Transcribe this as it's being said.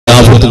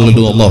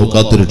ആഫത്തുകളിലും അള്ളാഹു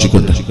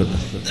കാത്തുരക്ഷിക്കട്ടെ.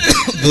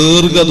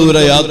 ദീർഘദൂര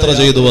യാത്ര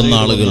ചെയ്തു വന്ന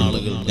ആളുകളാണ്.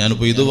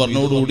 ഞാനിപ്പോ ഇത്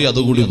പറഞ്ഞോടുകൂടി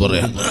അതുകൂടി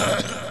പറയാം.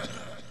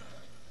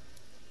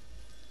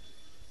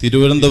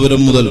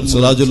 തിരുവനന്തപുരം മുതൽ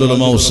സിറാജുൽ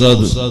ഉലമ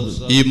ഉസ്താദ്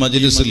ഈ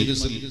മജ്ലിസിൽ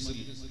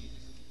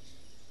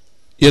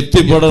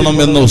എത്തിപ്പെടണം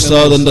എന്ന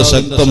ഉസ്താദിന്റെ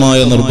ശക്തമായ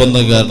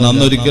നിർബന്ധം കാരണം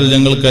അന്നൊരിക്കൽ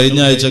ഞങ്ങൾ കഴിഞ്ഞ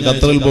ആഴ്ച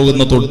ഖത്തറിൽ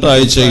പോകുന്ന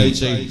തൊട്ടാഴ്ചയിൽ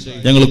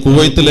ഞങ്ങൾ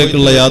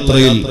കുവൈത്തിലേക്കുള്ള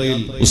യാത്രയിൽ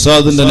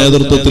ഉസ്താദിന്റെ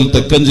നേതൃത്വത്തിൽ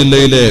തെക്കൻ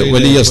ജില്ലയിലെ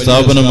വലിയ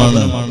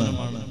സ്ഥാപനമാണ്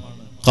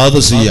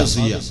ഖാദിസിയ.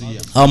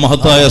 ആ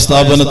മഹത്തായ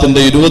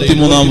സ്ഥാപനത്തിന്റെ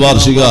 23ാം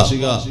വാർഷിക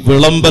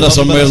വിളംബര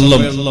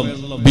സമ്മേളനം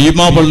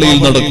ഭീമാപള്ളിയിൽ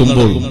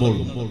നടക്കുമ്പോൾ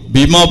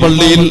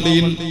ഭീമാപള്ളിയിൽ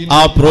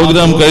ആ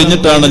പ്രോഗ്രാം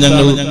കഴിഞ്ഞിട്ടാണ്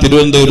ഞങ്ങൾ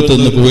തിരുവനന്തപുരത്ത്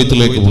നിന്ന്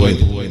കുവൈത്തിലേക്ക്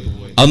പോയത്.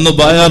 അന്ന്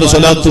ബായാർ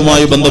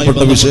സ്വലാത്തുമായി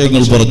ബന്ധപ്പെട്ട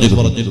വിഷയങ്ങൾ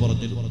പറഞ്ഞിരുന്നു.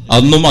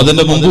 അന്നും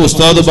അതിന്റെ മുമ്പ്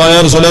ഉസ്താദ്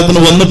ബായാർ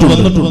സ്വലാത്തിന്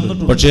വന്നിട്ടുണ്ട്.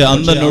 പക്ഷെ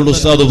അന്ന് എന്നോട്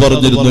ഉസ്താദ്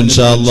പറഞ്ഞിരുന്നു,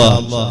 ഇൻഷാ അല്ലാഹ്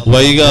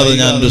വൈകാതെ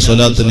ഞാൻ ഒരു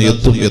സ്വലാത്തിന്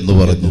എത്തും എന്ന്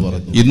പറഞ്ഞു.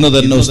 ഇന്ന്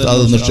തന്നെ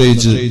ഉസ്താദ്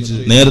നിശ്ചയിച്ച്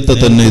നേരത്തെ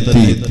തന്നെ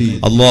എത്തി.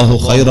 അള്ളാഹു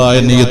ഖൈറായ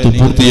നിയ്യത്ത്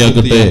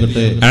പൂർത്തിയാക്കട്ടെ,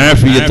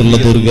 ആഫിയത്തുള്ള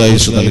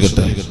ദീർഘായുസ്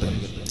നൽകട്ടെ.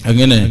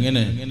 അങ്ങനെ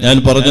ഞാൻ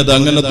പറഞ്ഞത്,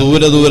 അങ്ങനെ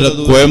ദൂരെ ദൂരെ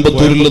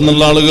കോയമ്പത്തൂരിൽ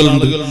നിന്നുള്ള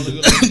ആളുകളുണ്ട്,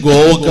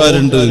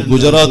 ഗോവക്കാരുണ്ട്,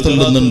 ഗുജറാത്തിൽ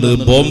നിന്നുണ്ട്,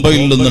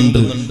 ബോംബെയിൽ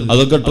നിന്നുണ്ട്.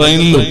 അതൊക്കെ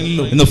ട്രെയിനിലും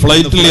ഇന്ന്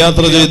ഫ്ലൈറ്റിൽ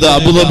യാത്ര ചെയ്ത്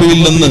അബുദാബിയിൽ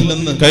നിന്ന്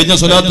കഴിഞ്ഞ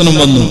സ്വലാത്തിനും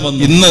വന്നു.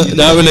 ഇന്ന്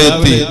രാവിലെ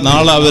എത്തി.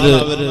 നാളെ അവര്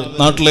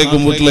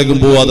നാട്ടിലേക്കും വീട്ടിലേക്കും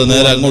പോവാതെ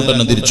നേരെ അങ്ങോട്ട്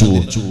തന്നെ തിരിച്ചു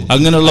പോകും.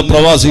 അങ്ങനെയുള്ള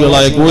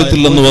പ്രവാസികളായ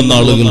കുവൈത്തിൽ നിന്ന് വന്ന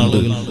ആളുകളുണ്ട്.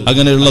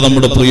 അങ്ങനെയുള്ള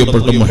നമ്മുടെ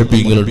പ്രിയപ്പെട്ട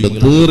മുഹബ്ബീങ്ങളുണ്ട്.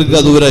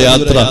 ദീർഘദൂര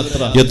യാത്ര,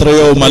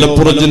 എത്രയോ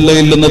മലപ്പുറം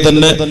ജില്ലയിൽ നിന്ന്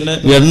തന്നെ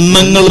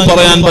എണ്ണങ്ങൾ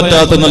പറയാൻ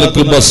പറ്റാത്ത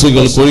നിലയ്ക്ക്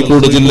ബസ്സുകൾ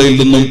കോഴിക്കോട് ജില്ലയിൽ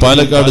നിന്നും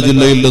പാലക്കാട്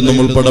ജില്ലയിൽ നിന്നും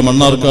ഉൾപ്പെടെ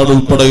മണ്ണാർക്കാട്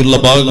ഉൾപ്പെടെയുള്ള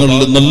ഭാഗങ്ങളിൽ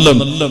നിന്നെല്ലാം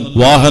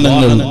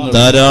വാഹനങ്ങൾ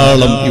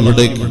ധാരാളം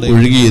ഇവിടെ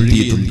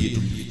ഒഴുകിയെത്തിയിട്ടുണ്ട്.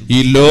 ഈ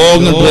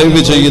ലോങ്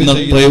ഡ്രൈവ് ചെയ്യുന്ന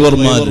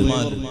ഡ്രൈവർമാർ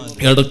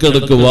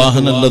ഇടക്കിടക്ക്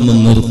വാഹനമെല്ലാം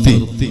നിർത്തി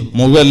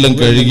മുഖമെല്ലാം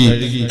കഴുകി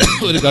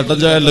ഒരു കട്ടൻ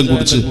ചായ എല്ലാം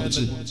കുടിച്ച്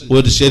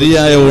ഒരു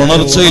ശരിയായ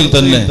ഉണർച്ചയിൽ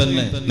തന്നെ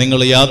നിങ്ങൾ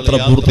യാത്ര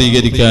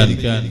പൂർത്തീകരിക്കാൻ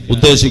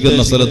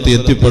ഉദ്ദേശിക്കുന്ന സ്ഥലത്ത്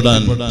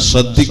എത്തിപ്പെടാൻ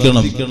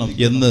ശ്രദ്ധിക്കണം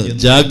എന്ന്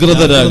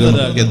ജാഗ്രതരാകണം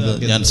എന്ന്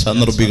ഞാൻ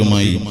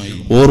സാന്ദർഭികമായി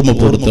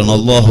ഓർമ്മപ്പെടുത്തണം.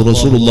 അല്ലാഹു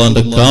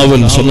റസൂലുള്ളാഹിന്റെ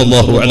കാവൽ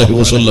സല്ലല്ലാഹു അലൈഹി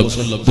വസല്ലം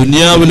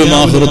ദുനിയാവിലും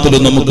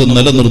ആഖിറത്തിലും നമുക്ക്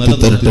നിലനിർത്തി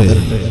തരട്ടെ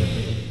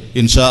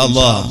ഇൻഷാ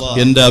അല്ലാഹ്.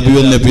 എന്റെ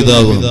അഭിവന്യ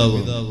പിതാവ്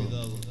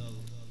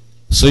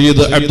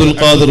സയ്യിദ് അബ്ദുൽ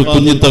ഖാദിർ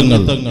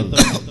കുഞ്ഞിത്തങ്ങൾ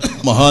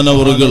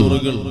മഹാനവറുകൾ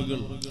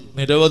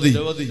നിരവധി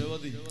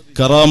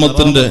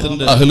കറാമത്തിന്റെ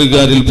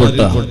അഹ്ലുകാരിൽപ്പെട്ട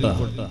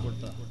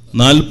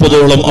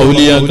 40ഓളം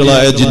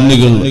ഔലിയാക്കളായ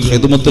ജിന്നുകൾ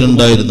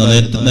ഖിദ്മത്തിനുണ്ടായിരുന്ന,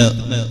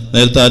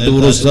 നേരത്തെ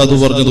അറ്റൂർ ഉസ്താദ്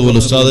പറഞ്ഞതുപോലെ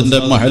ഉസ്താദിന്റെ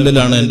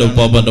മഹലിലാണ് എന്റെ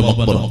ഉപ്പാപ്പന്റെ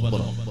മഖ്ബറ.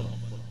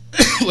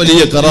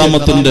 വലിയ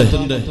കറാമത്തിന്റെ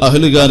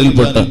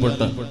അഹ്ലുകാരിൽപ്പെട്ട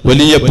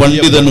വലിയ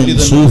പണ്ഡിതനും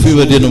സൂഫി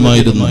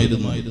വര്യനുമായിരുന്നു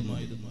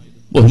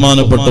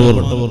ബഹുമാനപ്പെട്ടവർ.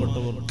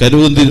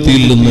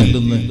 കരുവന്തിരുത്തിയിൽ നിന്ന്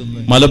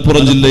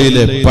മലപ്പുറം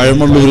ജില്ലയിലെ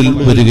പഴമള്ളൂരിൽ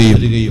വരികയും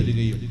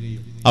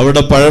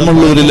അവിടെ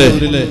പഴമള്ളൂരിലെ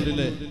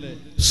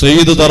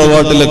സയ്യിദ്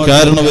തറവാട്ടിലെ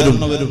കാരണവരും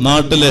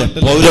നാട്ടിലെ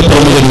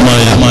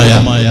പൗരപ്രമുഖരുമായ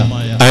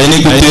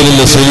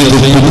അയനിക്കുത്തിയിലെ സയ്യിദ്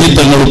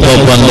കുഞ്ഞിത്തങ്ങൾ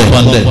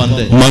ഉപ്പാപ്പാന്റെ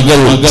മകൾ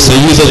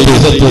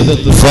സയ്യിദത്ത്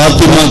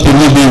ഫാത്തിമ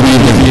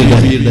കുഞ്ഞിബീവിയുടെ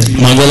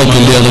മകളെ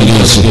കല്യാണം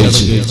കഴിച്ചു.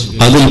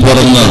 അതിൽ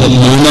പറഞ്ഞ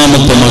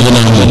 3ാമത്തെ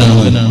മകനാണ്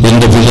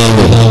എന്റെ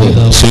പിതാവ്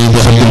സയ്യിദ്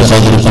അബ്ദുൽ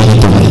ഖാദിർ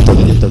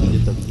കുഞ്ഞിത്തങ്ങൾ.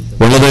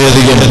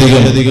 വളരെയധികം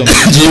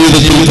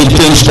ജീവിതത്തിൽ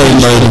കൃത്യനിഷ്ഠ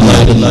ഉണ്ടായിരുന്ന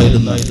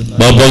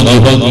ബാബാക്ക്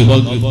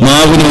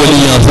നാവിന്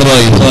വലിയ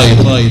അസറായിരുന്നു.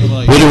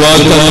 ഒരു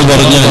വാക്കാണ്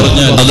പറഞ്ഞാൽ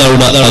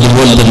അതവിടെ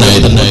അതുപോലെ തന്നെ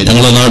ആയിരുന്നു.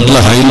 ഞങ്ങളുടെ നാട്ടിലെ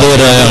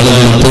ഹൈന്ദവരായ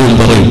ആളുകൾ ഇപ്പോഴും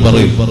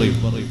പറയും,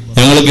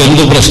 ഞങ്ങൾക്ക്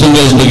എന്ത്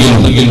പ്രശ്നങ്ങൾ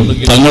ഉണ്ടെങ്കിലും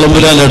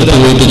തങ്ങളമ്പുരാന്റെ അടുത്ത്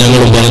പോയിട്ട്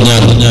ഞങ്ങൾ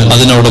പറഞ്ഞാൽ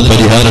അതിനവിടെ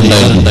പരിഹാരം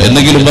ഉണ്ടായിട്ടുണ്ട്.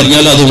 എന്തെങ്കിലും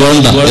പറഞ്ഞാൽ അത്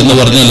വേണ്ട എന്ന്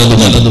പറഞ്ഞാൽ അത്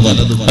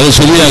മതി, അത്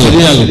ശരിയാകും,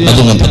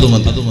 അത് മതി.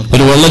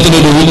 ഒരു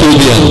വെള്ളത്തിനൊരു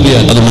ഊതിയാൽ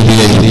അത്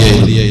മതിയായിരുന്നു.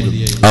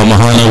 ആ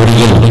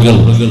മഹാനവറുകൾ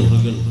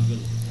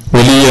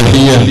വലിയ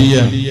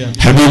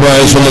ഹബീബായ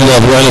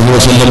സ്വല്ലല്ലാഹു അലൈഹി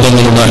വസല്ലം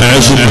തങ്ങളുടെ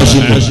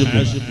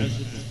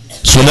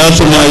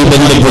സ്വലാത്തുമായി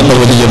ബന്ധപ്പെട്ട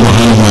വലിയ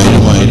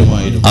മഹാനുമായിരുന്നു.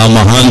 ആ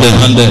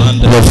മഹാന്റെ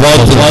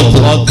വഫാത്ത്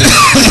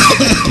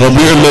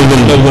റബീഉൽ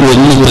അവ്വൽ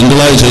ഒന്ന്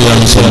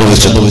തിങ്കളാഴ്ചയാണ്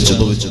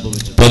സംഭവിച്ചത്.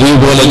 പതിവ്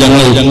പോലെ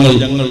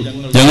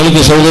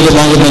ഞങ്ങൾക്ക്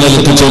സൗകര്യമാകുന്ന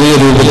നിലയ്ക്ക് ചെറിയ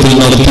രൂപത്തിൽ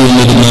നടത്തി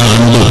വന്നിരുന്ന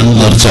അണ്ടു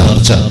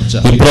നേർച്ച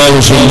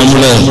ഇപ്രാവശ്യം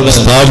നമ്മുടെ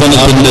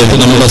സ്ഥാപനത്തിന്റെ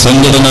നമ്മുടെ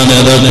സംഘടനാ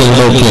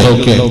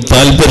നേതാക്കളുടെ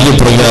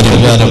താല്പര്യപ്രകാരം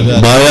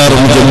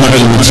ബായാറും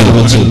ജമ്മയിൽ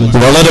വെച്ച്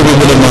വളരെ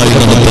വിപുലമായി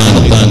നടത്താൻ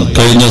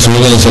കഴിഞ്ഞ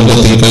സ്വാഗത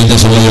സംഘത്തിൽ കഴിഞ്ഞ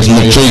സമയത്ത്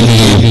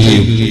നിശ്ചയിക്കുകയും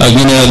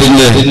അങ്ങനെ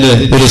അതിന്റെ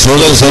ഒരു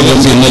സ്വാഗത സംഘം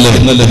ഇന്നലെ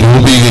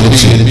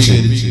രൂപീകരിച്ച്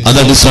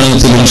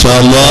അതടിസ്ഥാനത്തിൽ ഇൻഷാ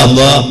അല്ലാഹ്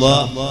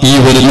ഈ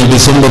വരുന്ന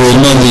ഡിസംബർ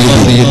 1-ാം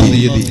തീയതി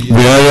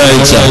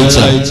വ്യാഴാഴ്ച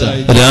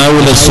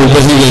രാവിലെ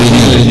സുബഹി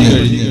കഴിഞ്ഞ്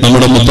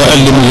നമ്മുടെ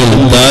മുതഅല്ലിമുകൾ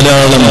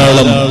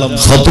ധാരാളം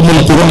ഖത്മുൽ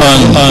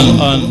ഖുർആൻ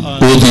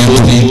ഓതി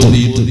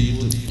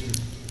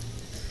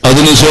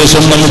അതിനുശേഷം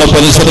അതിനുശേഷം നമ്മുടെ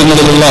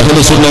പരിസരങ്ങളിലുള്ള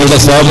അഹ്ലുസുന്നയുടെ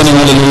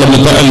സ്ഥാപനങ്ങളിലുള്ള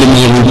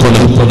മുതഅല്ലിമീങ്ങൾ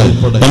ഉൾപ്പെടെ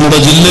നമ്മുടെ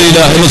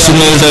ജില്ലയിലെ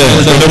അഹ്ലുസുന്നയുടെ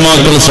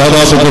ഉലമാക്കൾ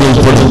സാദാത്തുക്കൾ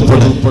ഉൾപ്പെടെ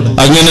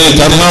അങ്ങനെ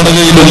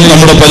കർണാടകയിലും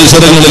നമ്മുടെ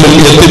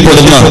പരിസരങ്ങളിലും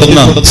എത്തിപ്പെടുന്ന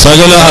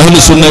സകല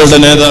അഹ്ലുസുന്നയുടെ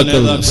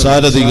നേതാക്കൾ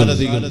സാരഥികൾ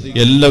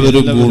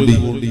എല്ലാവരും കൂടി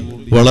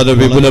വളരെ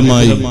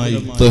വിപുലമായി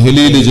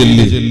തഹ്ലീൽ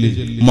ചൊല്ലി,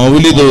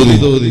 മൗലിദ് ഓതി,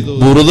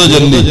 ബുർദ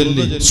ചൊല്ലി,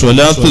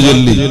 സ്വലാത്ത്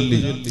ചൊല്ലി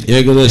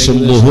ഏകദേശം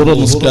ളുഹ്ർ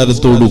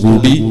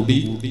നമസ്കാരത്തോടുകൂടി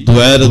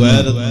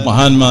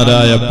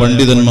മഹാന്മാരായ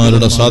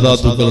പണ്ഡിതന്മാരുടെ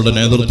സാദാത്തുക്കളുടെ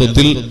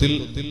നേതൃത്വത്തിൽ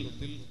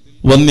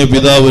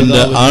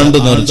വന്യപിതാവിന്റെ ആണ്ട്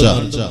നേർച്ച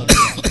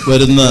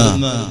വരുന്ന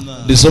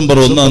ഡിസംബർ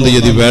 1-ാം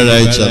തീയതി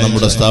വ്യാഴാഴ്ച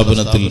നമ്മുടെ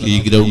സ്ഥാപനത്തിൽ ഈ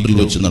ഗ്രൗണ്ടിൽ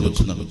വെച്ച്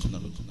നടക്കും.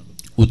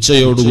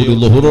 ഉച്ചയോടുകൂടി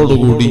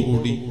ളുഹ്റോടുകൂടി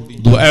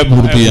ദുആ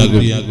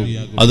പൂർത്തിയാകും.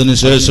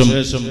 അതിനുശേഷം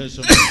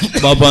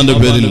ബാപ്പാന്റെ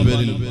പേരിൽ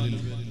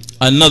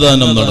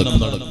അന്നദാനം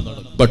നടക്കും,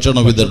 ഭക്ഷണ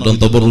വിതരണം,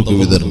 തബറുക്ക്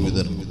വിതരണം.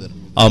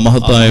 ആ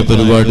മഹത്തായ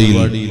പരിപാടിയിൽ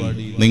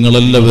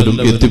നിങ്ങളെല്ലാവരും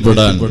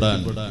എത്തിപ്പെടാൻ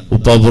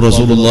ഉപ്പാപ്പു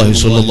റസൂലുള്ളാഹി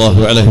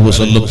സ്വല്ലല്ലാഹു അലൈഹി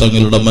വസല്ലം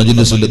തങ്ങളുടെ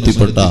മജ്ലിസിൽ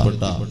എത്തിപ്പെട്ട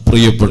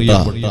പ്രിയപ്പെട്ട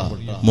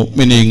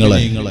മുഅ്മിനീങ്ങളെ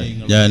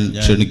ഞാൻ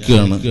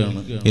ക്ഷണിക്കുകയാണ്.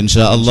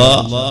 ഇൻഷാ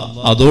അല്ലാഹ്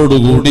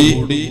അതോടുകൂടി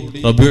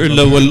റബീഉൽ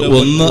അവ്വൽ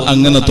 1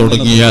 അങ്ങനെ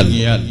തുടങ്ങിയാൽ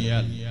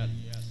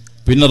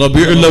പിന്നെ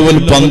റബീഉൽ അവ്വൽ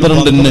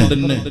 12-ന്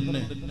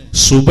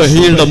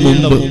സുബഹിയുടെ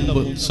മുമ്പ്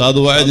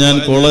സാധുവായ ഞാൻ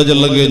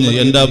കോളേജെല്ലാം കഴിഞ്ഞ്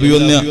എന്റെ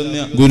അഭിവന്യ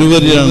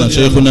ഗുരുവര്യാണ്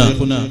ഷെയ്ഖുന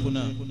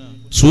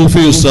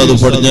സൂഫി ഉസ്താദ്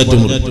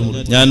പടിഞ്ഞാറ്റുമുറി.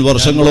 ഞാൻ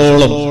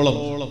വർഷങ്ങളോളം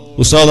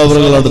ഉസ്താദ്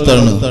അവരുടെ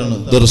അടുത്താണ്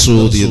ദർസ്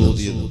ഓതിയത്.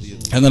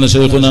 അങ്ങനെ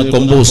ഷെയ്ഖുന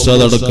കൊമ്പ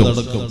ഉസ്താദ് അടക്കം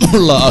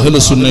ഉള്ള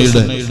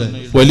അഹ്ലുസുന്നയുടെ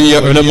വലിയ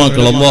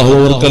ഉലമാക്കൾ അല്ലാഹു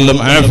അവർക്കെല്ലാം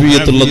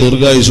ആഫിയത്തുള്ള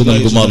ദീർഘായുസ്സ്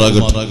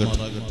നൽകുമാറാകട്ടെ.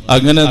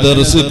 അങ്ങനെ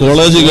ദർസ്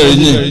കോളേജ്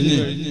കഴിഞ്ഞ്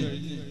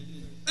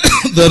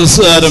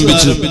ദർസ്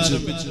ആരംഭിച്ചു.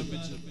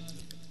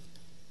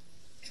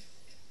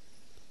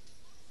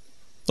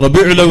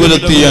 റബീഉൽ അവ്വൽ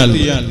എത്തിയാൽ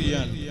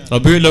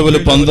റബീഉൽ അവ്വൽ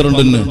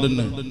 12-ന്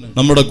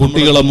നമ്മുടെ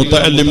കുട്ടികളെ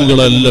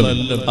മുതഅല്ലിമുകളെല്ലാം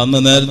അന്ന്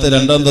നേരത്തെ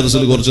 2-ാം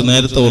ദർസിൽ കുറച്ച്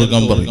നേരത്തെ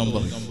ഓർക്കാൻ പറയും.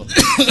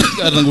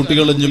 കാരണം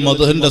കുട്ടികൾ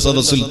മദ്ഹിന്റെ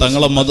സദസ്സിൽ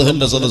തങ്ങളെ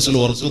മദ്ഹിന്റെ സദസ്സിൽ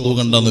ഉറച്ചു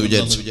തൂങ്ങണ്ടെന്ന്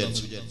വിചാരിച്ചു.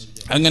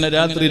 അങ്ങനെ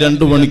രാത്രി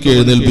 2 മണിക്ക്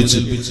എഴുന്നേൽപ്പിച്ച്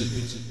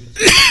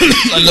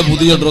നല്ല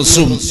പുതിയ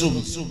ഡ്രസ്സും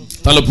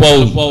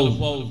തലപ്പാവും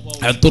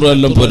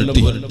അത്തുറെല്ലാം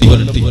പുരട്ടി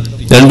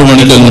 2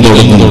 മണിക്ക് അങ്ങ്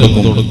തുടങ്ങും.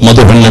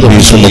 മദ്ഹുൻ നബി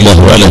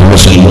സല്ലല്ലാഹു അലൈഹി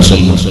വസല്ലം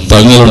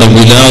തങ്ങളുടെ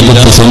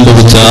വിലാദത്ത്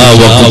സംഭവിച്ച ആ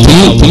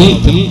വഖത്തിൽ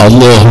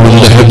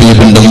അല്ലാഹുവിന്റെ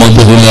ഹബീബിന്റെ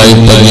മദ്ഹിലായി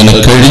അങ്ങനെ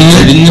കഴിഞ്ഞ്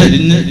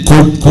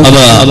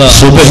അതാ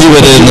സുബഹി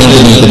വരെ നീണ്ടു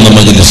നിൽക്കുന്ന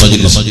മജ്ലിസ്.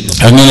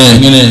 അങ്ങനെ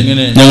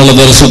ഞങ്ങളുടെ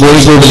ദർസ്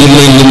കോഴിക്കോട്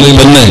ജില്ലയിൽ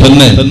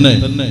തന്നെ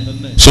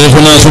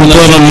ശൈഖുന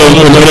സുൽത്താനുൽ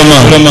ഉലമ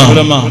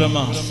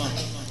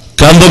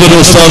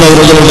കാന്തപുരം ഉസ്താദ്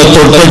അവരുടെ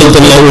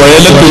തൊട്ടടുത്തുള്ള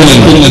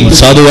വയലക്കുന്നിൽ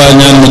സാധുവായ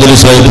ഞാൻ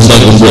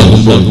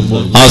മജ്ലിസായിട്ടുണ്ടാകുമ്പോൾ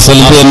ആ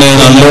സ്ഥലത്ത്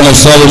തന്നെയാണ് അണ്ടോണ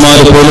ഉസ്താദുമാർ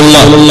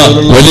പോലുള്ള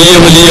വലിയ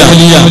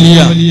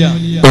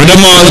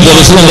ഉലമാവ്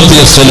ദർസ്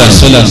നടത്തിയ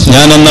സ്ഥലം.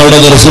 ഞാൻ അന്ന് അവിടെ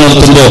ദർസ്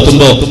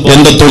നടത്തുമ്പോ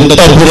എന്റെ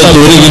തൊട്ടപ്പുറത്ത്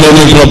 1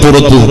 കിലോമീറ്റർ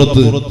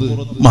അപ്പുറത്ത്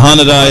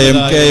മഹാനരായ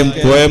MKM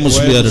കോയ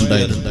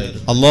മുസ്ലിയാരുണ്ടായിരുന്നു.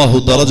 അള്ളാഹു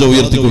ദറജ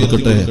ഉയർത്തി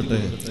കൊടുക്കട്ടെ.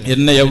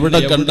 എന്നെ എവിടെ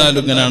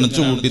കണ്ടാലും ഇങ്ങനെ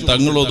അണച്ചുകൂട്ടി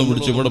തങ്ങളൊന്നും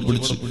പിടിച്ച് ഇവിടെ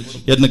പിടിച്ച്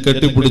എന്നെ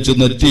കെട്ടിപ്പിടിച്ച്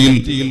നെറ്റിയിൽ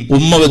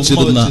ഉമ്മ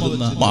വെച്ചിരുന്ന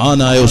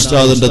മഹാനായ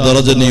ഉസ്താദിന്റെ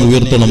ദറജ നീ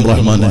ഉയർത്തണം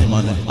റഹ്മാനെ.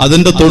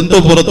 അതിന്റെ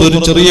തൊട്ടുപുറത്ത് ഒരു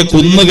ചെറിയ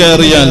കുന്ന്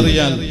കയറിയാൽ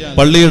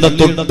പള്ളിയുടെ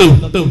തൊട്ട്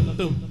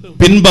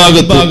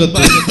പിൻഭാഗത്ത്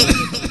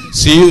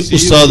സി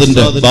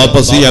ഉസ്താദിന്റെ ബാപ്പ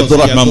സി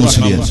അബ്ദുറഹ്മാൻ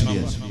മുസ്ലിയാർ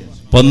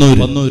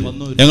പന്നൂര്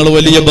ഞങ്ങൾ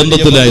വലിയ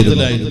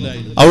ബന്ധത്തിലായിരുന്നു.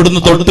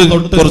 അവിടുന്ന് തൊട്ട്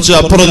കുറച്ച്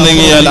അപ്പുറം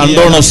നീങ്ങിയാൽ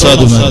അണ്ടോണ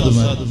ഉസ്താദുമാർ,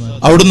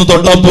 അവിടുന്ന്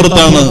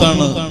തൊട്ടപ്പുറത്താണ്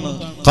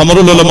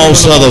ഖമറുൽ ഉലമ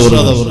ഉസ്താദ് അവർ.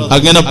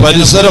 അങ്ങനെ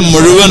പരിസരം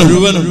മുഴുവനും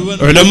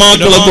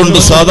ഉലമാക്കളെ കൊണ്ട്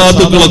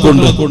സാദാത്തുക്കളെ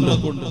കൊണ്ട്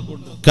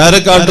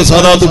കാരക്കാട്ട്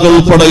സാദാത്തുക്കൾ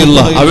ഉൾപ്പെടെയുള്ള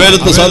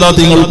അവേരത്ത്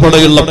സാദാത്യങ്ങൾ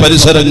ഉൾപ്പെടെയുള്ള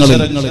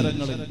പരിസരങ്ങളിൽ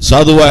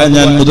സാധുവായ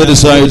ഞാൻ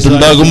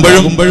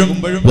മുദരിസായിട്ടുണ്ടാകുമ്പോഴും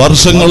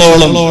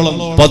വർഷങ്ങളോളം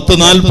 10,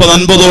 40,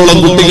 50ഓളം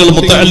കുട്ടികൾ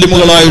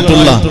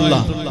മുതഅല്ലിമുകളായിട്ടുള്ള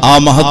ആ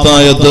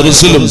മഹത്തായ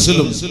ദർസിലും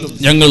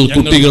ഞങ്ങൾ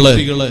കുട്ടികളെ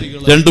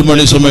 2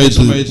 മണി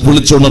സമയത്ത്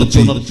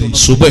വിളിച്ചുണർത്തി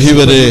സുബഹി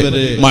വരെ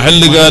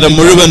മഹല്ലുകാരെ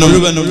മുഴുവനും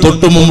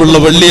തൊട്ടു മുമ്പുള്ള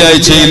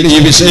വെള്ളിയാഴ്ചയിൽ ഈ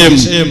വിഷയം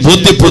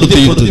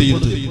ബോധ്യപ്പെടുത്തിയിട്ട്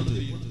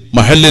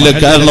മഹല്ലിലെ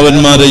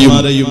കാരണവന്മാരെയും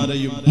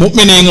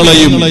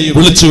മുഅ്മിനീങ്ങളെയും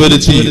വിളിച്ചു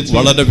വരുത്തി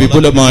വളരെ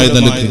വിപുലമായ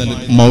നിലയ്ക്ക്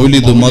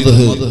മൗലിദ്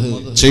മദ്ഹ്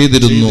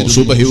ചെയ്തിരുന്നു.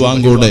 സുബഹി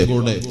വാങ്കോടെ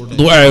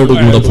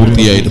ദുആയോടുകൂടെ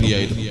പൂർത്തിയായിരുന്നു.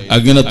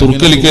 അങ്ങനെ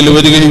തുർക്കലിക്കയിൽ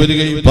വരികയും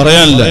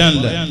പറയാനില്ല,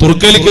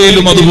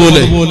 തുർക്കലിക്കയിലും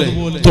അതുപോലെ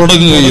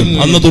തുടങ്ങുകയും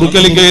അന്ന്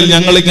തുർക്കലിക്കയിൽ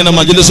ഞങ്ങളിങ്ങനെ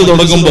മജ്ലിസ്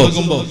തുടങ്ങുമ്പോ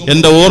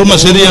എന്റെ ഓർമ്മ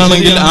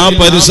ശരിയാണെങ്കിൽ ആ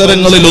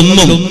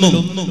പരിസരങ്ങളിലൊന്നും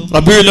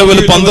റബീഉൽ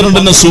അവ്വൽ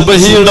 12-ന്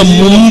സുബഹിയുടെ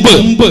മുമ്പ്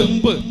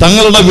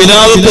തങ്ങളുടെ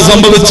വിലാദത്ത്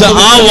സംഭവിച്ച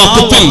ആ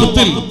വഖത്തിൽ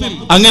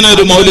അങ്ങനെ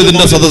ഒരു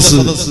മൗലിദിന്റെ സദസ്സ്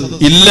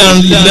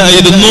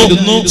ഇല്ലായിരുന്നു.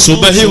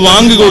 സുബഹി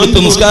വാങ്ങി കൊടുത്ത്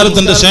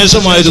നിസ്കാരത്തിന്റെ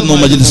ശേഷമായിരുന്നു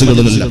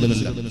മജ്ലിസുകളിലെല്ലാം.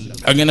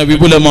 അങ്ങനെ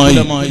വിപുലമായി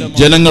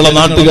ജനങ്ങളെ,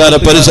 നാട്ടുകാരെ,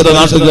 പരിസര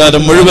നാട്ടുകാരെ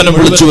മുഴുവനും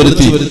വിളിച്ചു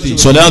വരുത്തി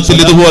സ്വലാത്തിൽ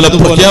ഇതുപോലെ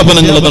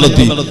പ്രഖ്യാപനങ്ങൾ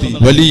നടത്തി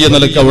വലിയ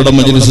നിലക്ക് അവിടെ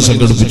മജ്‌ലിസ്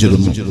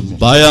സംഘടിപ്പിച്ചിരുന്നു.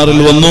 ബായാറിൽ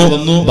വന്നു.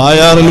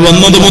 ബായാറിൽ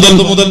വന്നത് മുതൽ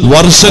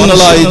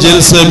വർഷങ്ങളായി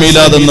ജൽസ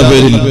മീലാദ് എന്ന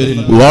പേരിൽ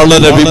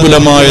വളരെ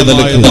വിപുലമായ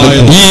നിലക്ക്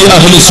ഈ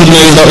അഹ്ലു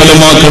സുന്നയുടെ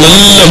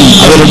ഉലമാക്കളെല്ലാം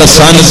അവരുടെ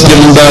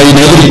സാന്നിധ്യമുണ്ടായി,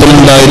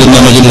 നേതൃത്വമുണ്ടായിരുന്ന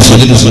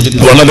മജ്‌ലിസ്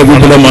വളരെ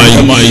വിപുലമായി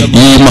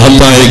ഈ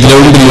മഹത്തായ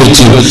ഗ്രൗണ്ടിൽ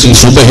വെച്ച്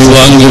സുബഹി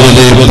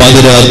വാങ്ങുവരെ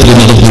പാതിരാത്രി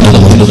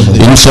നടത്തിയിരുന്നു.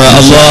 ഇൻഷാ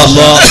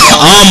അല്ലാഹ്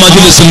ആ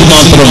മജ്‌ലിസിൽ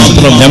മാത്രം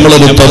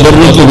നമ്മളൊരു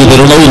തബറുക്ക്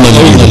വിതരണവും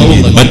നൽകി.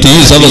 മറ്റ് ഈ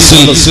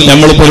സദസ്സിൽ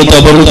നമ്മളിപ്പോൾ ഒരു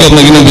തബറുക്ക്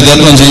എന്തെങ്കിലും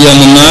വിതരണം ചെയ്യാൻ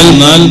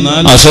നിന്നാൽ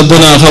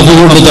അശബ്ദന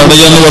അഹബുകൊണ്ട്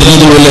തടയാന്ന്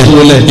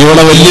പറഞ്ഞതുപോലെ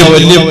ഇവിടെ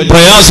വലിയ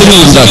പ്രയാസങ്ങൾ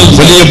ഉണ്ടാകും,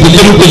 വലിയ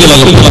ബുദ്ധിമുട്ടുകൾ,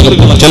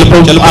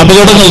 ചിലപ്പോൾ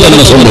അപകടങ്ങൾ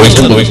തന്നെ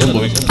സംഭവിക്കും.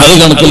 അത്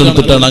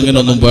കണക്കിലെടുത്തിട്ടാണ്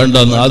അങ്ങനെയൊന്നും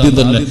വേണ്ടെന്ന് ആദ്യം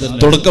തന്നെ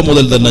തുടക്കം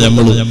മുതൽ തന്നെ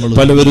നമ്മൾ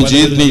പലവരും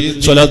ജീർണി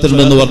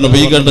സ്വലാത്തിലുണ്ടെന്ന് പറഞ്ഞപ്പോൾ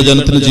ഈ കണ്ട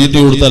ജനത്തിന് ജീർണി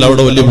കൊടുത്താൽ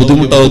അവിടെ വലിയ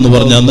ബുദ്ധിമുട്ടാവെന്ന്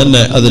പറഞ്ഞാൽ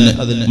തന്നെ അതിനെ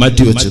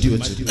മാറ്റിവെച്ചു.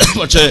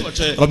 പക്ഷേ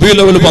റബീഉൽ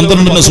അവ്വൽ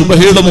 12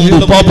 സുബഹിയുടെ മുമ്പ്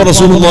ഉപ്പാപ്പ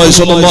റസൂലുള്ളാഹി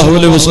സ്വല്ലല്ലാഹു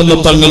അലൈഹി വസല്ലം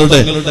തങ്ങളുടെ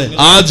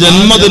ആ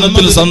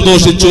ജന്മദിനത്തിൽ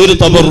സന്തോഷിച്ച ഒരു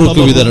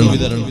തബറുക്ക് വിതരണം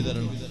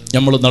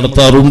നമ്മൾ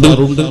നടത്താറുണ്ട്.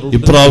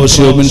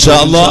 ഇപ്രാവശ്യവും ഇൻഷാ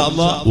അല്ലാഹ്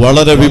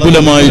വളരെ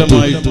വിപുലമായിട്ട്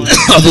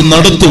അത്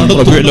നടത്തും.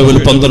 റബീഉൽ അവ്വൽ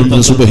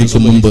 12 സുബഹിക്ക്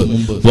മുമ്പ്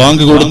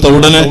വാങ്ക് കൊടുത്ത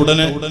ഉടനെ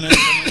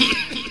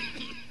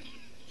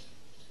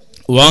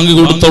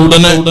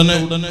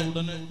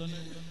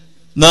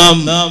നാം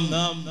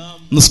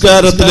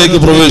നിസ്കാരത്തിലേക്ക്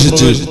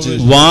പ്രവേശിച്ച്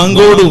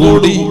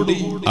വാങ്കോടുകൂടി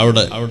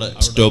അവിടെ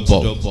സ്റ്റോപ്പ്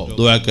ആവും,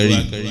 ദുആ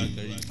കഴിയും.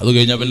 അത്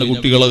കഴിഞ്ഞാൽ പിന്നെ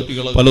കുട്ടികൾ,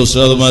 പല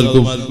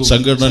ഉസ്താദുമാർക്കും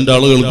സംഘടനയുടെ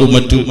ആളുകൾക്കും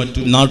മറ്റു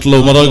നാട്ടിലെ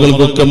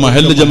ഉമറകൾക്കും ഒക്കെ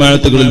മഹല്ല്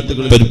ജമാഅത്തുകളിൽ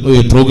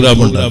പ്രോഗ്രാം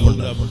ഉണ്ട്.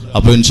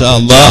 അപ്പൊ ഇൻഷാ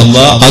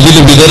അല്ലാഹ് അതിൽ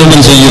വിതരണം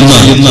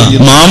ചെയ്യുന്ന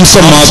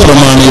മാംസം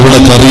മാത്രമാണ് ഇവിടെ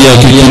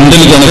കറിയാക്കി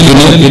കിൻഡൽ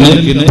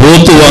കണക്കിന്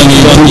പോത്ത്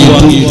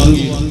വാങ്ങി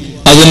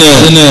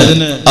അതിന്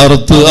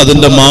അറുത്ത്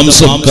അതിന്റെ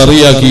മാംസം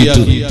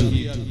കറിയാക്കിയിട്ട്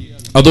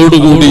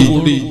അതോടുകൂടി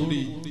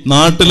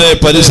നാട്ടിലെ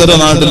പരിസര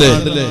നാട്ടിലെ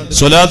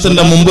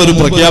സ്വലാത്തിന്റെ മുമ്പ് ഒരു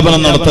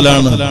പ്രഖ്യാപനം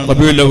നടത്തലാണ്.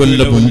 റബീഉൽ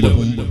അവ്വലിന്റെ മുമ്പ്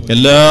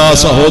എല്ലാ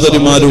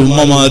സഹോദരിമാരും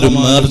ഉമ്മമാരും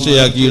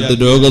നേർച്ചയാക്കിയിട്ട്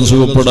രോഗം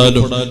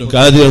സുഖപ്പെടാനും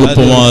കാര്യം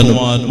എളുപ്പമാകാനും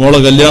മോളെ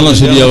കല്യാണം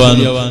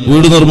ശരിയാവാനും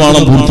വീട്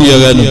നിർമ്മാണം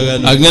പൂർത്തിയാകാനും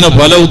അങ്ങനെ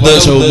പല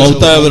ഉദ്ദേശവും,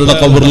 മൗത്തായവരുടെ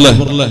ഖബറിലെ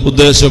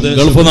ഉദ്ദേശം,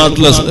 ഗൾഫ്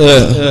നാട്ടിലെ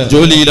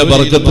ജോലിയിലെ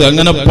ബർക്കത്ത്,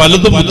 അങ്ങനെ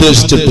പലതും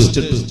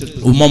ഉദ്ദേശിച്ചിട്ട്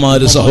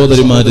ഉമ്മമാര്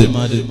സഹോദരിമാര്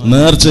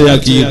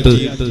നേർച്ചയാക്കിയിട്ട്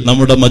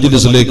നമ്മുടെ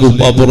മജ്‌ലിസിലേക്ക്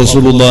ഉപ്പാപ്പ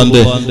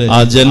റസൂലുള്ളാഹിന്റെ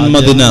ആ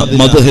ജന്മദിന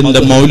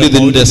മദ്ഹിന്റെ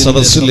മൗലിദിന്റെ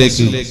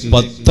സദസ്സിലേക്ക്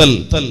പത്തൽ,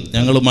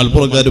 ഞങ്ങൾ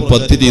മലപ്പുറക്കാര്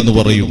പത്തിരി എന്ന്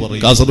പറയും,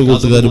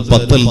 കാസർഗോട്ടുകാര്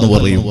പത്തൽ എന്ന്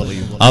പറയും,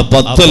 ആ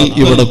പത്തൽ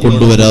ഇവിടെ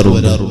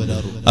കൊണ്ടുവരാറുണ്ട്.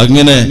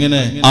 അങ്ങനെ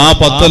ആ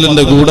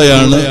പത്തലിന്റെ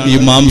കൂടെയാണ് ഈ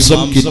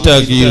മാംസം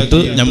കിറ്റാക്കിയിട്ട്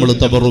നമ്മൾ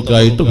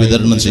തബറുക്കായിട്ട്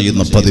വിതരണം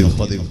ചെയ്യുന്ന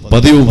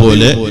പതിവ്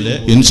പോലെ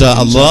ഇൻഷാ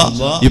അല്ലാഹ്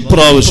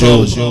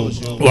ഇപ്രാവശ്യവും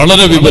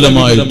വളരെ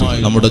വിപുലമായിട്ട്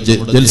നമ്മുടെ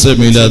ജൽസ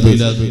മീലാദ്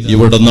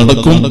ഇവിടെ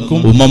നടക്കും.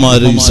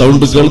 ഉമ്മമാര്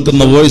സൗണ്ട്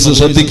കേൾക്കുന്ന, വോയിസ്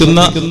ശ്രദ്ധിക്കുന്ന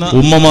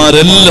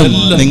ഉമ്മമാരെല്ലാം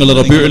നിങ്ങൾ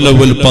റബീഉൽ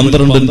അവ്വൽ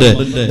 12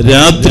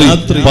 രാത്രി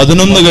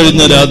 11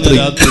 കഴിഞ്ഞ രാത്രി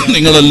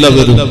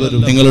നിങ്ങളെല്ലാവരും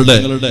നിങ്ങളുടെ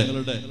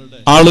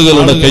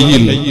ആളുകളുടെ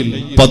കയ്യിൽ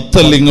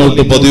പത്തൽ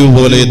ഇങ്ങോട്ട് പതിവ്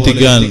പോലെ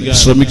എത്തിക്കാൻ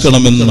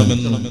ശ്രമിക്കണമെന്ന്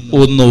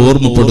ഒന്ന്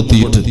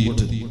ഓർമ്മപ്പെടുത്തിയിട്ട്,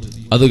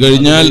 അത്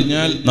കഴിഞ്ഞാൽ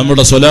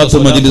നമ്മുടെ സ്വലാത്ത്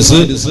മജ്‌ലിസ്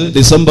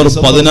ഡിസംബർ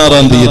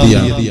 16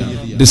 തീയതിയാണ്.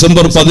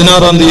 ഡിസംബർ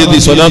 16 തീയതി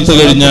സ്വലാത്ത്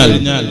കഴിഞ്ഞാൽ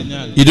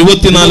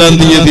 24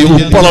 തീയതി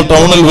ഉപ്പള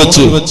ടൗണിൽ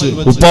വെച്ച്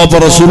ഉപ്പാപ്പ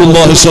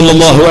റസൂലുള്ളാഹി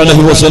സ്വല്ലല്ലാഹു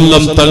അലൈഹി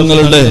വസല്ലം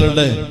തങ്ങളുടെ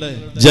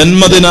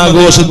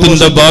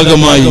ജന്മദിനാഘോഷത്തിന്റെ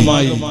ഭാഗമായി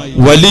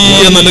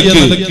വലിയ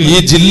നിലക്ക് ഈ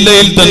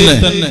ജില്ലയിൽ തന്നെ,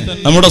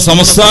 നമ്മുടെ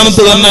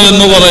സംസ്ഥാനത്ത് തന്നെ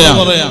എന്ന് പറയാം,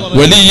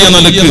 വലിയ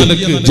നിലക്ക്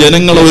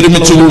ജനങ്ങളെ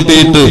ഒരുമിച്ച്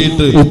കൂട്ടിയിട്ട്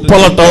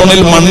ഉപ്പള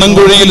ടൗണിൽ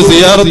മണ്ണൻകുഴിയിൽ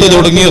സിയാറത്ത്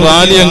തുടങ്ങി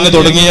റാലി അങ്ങ്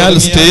തുടങ്ങിയാൽ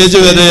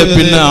സ്റ്റേജ് വരെ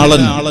പിന്നെ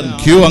ആളൻ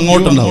ക്യൂ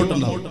അങ്ങോട്ടുണ്ടാവും.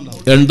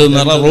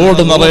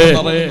 റോഡ് നിറയെ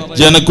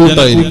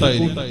ജനക്കൂട്ടായിരിക്കും.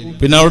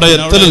 പിന്നെ അവിടെ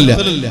എത്തലില്ല,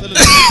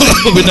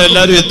 പിന്നെ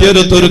എല്ലാരും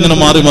എത്തിയോരത്തോരും ഇങ്ങനെ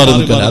മാറി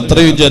നിൽക്കില്ല,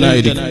 അത്രയും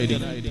ജനായിരിക്കും.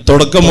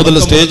 തുടക്കം മുതൽ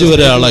സ്റ്റേജ്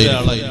വരെ ആളായി.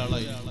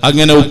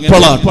 അങ്ങനെ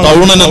ഉപ്പള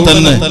ടൗണിനെ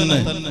തന്നെ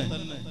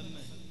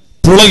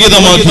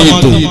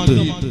പുളകിതമാക്കിയിട്ട്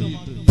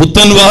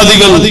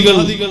പുത്തൻവാദികൾ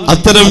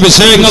അത്തരം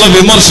വിഷയങ്ങളെ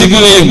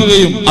വിമർശിക്കുകയും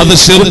അത്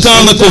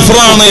ശിർക്കാണ്,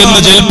 കുഫ്റാണ് എന്ന്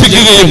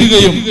ജൽപ്പിക്കുകയും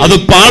അത്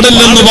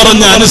പാടില്ലെന്ന്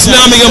പറഞ്ഞ്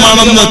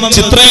അനിസ്ലാമികമാണെന്ന്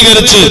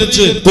ചിത്രീകരിച്ച്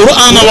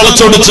ഖുർആനെ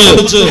വളച്ചൊടിച്ച്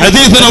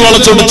ഹദീസിനെ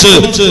വളച്ചൊടിച്ച്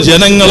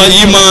ജനങ്ങളെ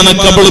ഈമാനെ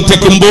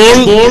കബളിപ്പിക്കുമ്പോൾ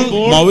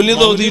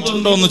മൗലിദ്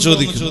ഓതിയിട്ടുണ്ടോ എന്ന്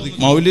ചോദിക്കും.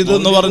 മൗലിദ്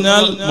എന്ന്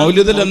പറഞ്ഞാൽ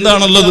മൗലിദിൽ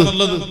എന്താണുള്ളത്?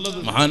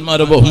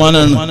 മഹാന്മാരെ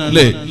ബഹുമാനാണ്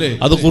അല്ലേ?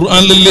 അത്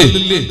ഖുർആനിലല്ലേ?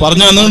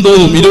 പറഞ്ഞാൽ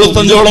നീണ്ടുപോകും.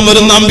 25ഓളം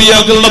വരുന്ന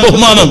അമ്പിയാക്കളുടെ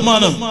ബഹുമാനം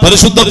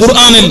പരിശുദ്ധ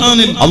ഖുർആനിൽ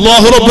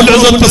അല്ലാഹു റബ്ബുൽ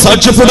ഇസ്സത്ത്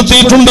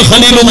സാക്ഷ്യപ്പെടുത്തിയിട്ടുണ്ട്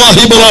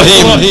ഖലീലുല്ലാഹി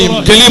ഇബ്രാഹിം,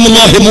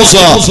 കലീമുല്ലാഹി മൂസ,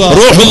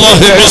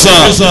 റൂഹുല്ലാഹി ഈസാ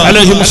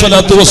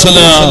അലൈഹിസ്സലാത്തു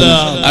വസ്സലാം.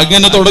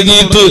 അങ്ങനെ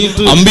തുടങ്ങിയിട്ട്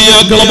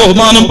അമ്പിയാക്കളുടെ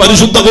ബഹുമാനം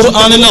പരിശുദ്ധ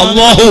ഖുർആനിൽ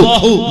അല്ലാഹു,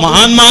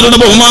 മഹാന്മാരുടെ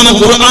ബഹുമാനം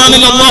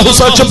ഖുർആനിൽ അല്ലാഹു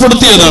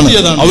സാക്ഷ്യപ്പെടുത്തിയതാണ്.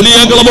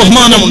 ഔലിയാക്കളുടെ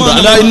ബഹുമാനമുണ്ട്.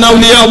 അലാ ഇന്ന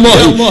ഔലിയാ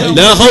അല്ലാഹി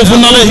ലാ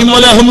ഖൗഫുൻ അലൈഹിം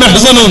വലാ ഹും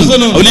യഹ്സനൂൻ.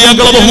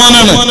 ഔലിയാക്കളുടെ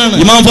ബഹുമാനാണ്.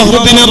 ഇമാം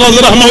ഫഖ്റുദ്ദീൻ റാസി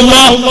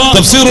റഹ്മത്തുള്ളാഹി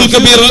തഫ്സീറുൽ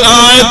കബീർ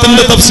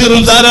ആയത്തിന്റെ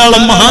തഫ്സീറിൽ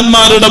ധാരാളം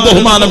മഹാന്മാരുടെ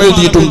ബഹുമാനം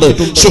എഴുതിയിട്ടുണ്ട്.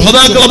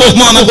 ശുഹദാക്കളുടെ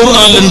ബഹുമാനം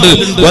ഖുർആനിലുണ്ട്.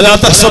 വലാ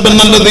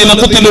തഹ്സബന്നല്ലദീന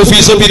ഖുതിലൂ ഫീ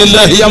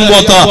സബീലില്ലാഹി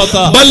അംവാതാ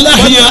ബൽ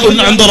അഹ്യാഉൻ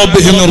ഇൻദ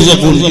റബ്ബിഹിം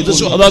യർസഖൂൻ. ഇത്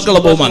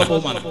ശുഹദാക്കളുടെ ബഹുമാനം.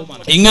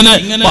 ഇങ്ങനെ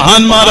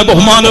മഹാന്മാരുടെ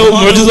ബഹുമാനവും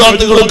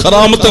മുഅ്ജിസാത്തുകളും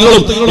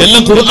കറാമത്തുകളും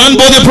എല്ലാം ഖുർആൻ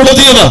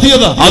ബോധ്യപ്പെടുത്തിയതാ.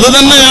 അത്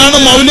തന്നെയാണ്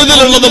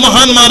മൗലിദിലുള്ളത്.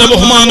 മഹാന്മാരുടെ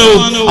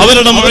ബഹുമാനവും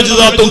അവരുടെ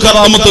മുഅ്ജിസാത്തും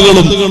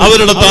കറാമത്തുകളും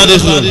അവരുടെ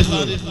താരീഖുകളും.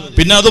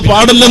 പിന്നെ അത്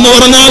പാടില്ലെന്ന്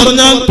പറഞ്ഞാൽ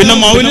പിന്നെ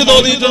മൗലിദ്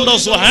ഓതിയിട്ടുണ്ടോ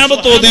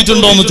സ്വഹാബത്ത്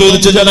ഓതിയിട്ടുണ്ടോ എന്ന്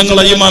ചോദിച്ച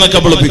ജനങ്ങളെ ഈമാനൊക്കെ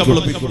കബളിപ്പിക്കും.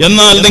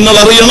 എന്നാൽ നിങ്ങൾ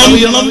അറിയണം,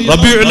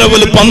 റബീഉൽ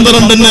അവ്വൽ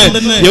 12-ന്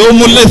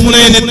യൗമുൽ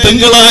ഇസ്നൈൻ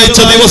തിങ്കളാഴ്ച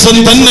ദിവസം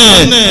തന്നെ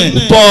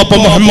ഉപ്പാപ്പ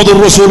മുഹമ്മദുർ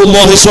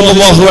റസൂലുള്ളാഹി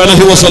സ്വല്ലല്ലാഹു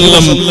അലൈഹി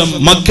വസല്ലം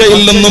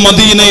മക്കയിൽ നിന്ന്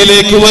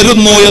മദീനയിലേക്ക്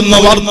വരുന്നു എന്ന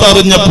വാർത്ത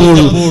അറിഞ്ഞപ്പോൾ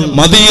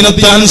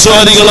മദീനത്തെ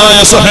അൻസ്വാരികളായ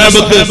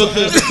സ്വഹാബത്ത്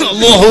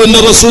അല്ലാഹുവിന്റെ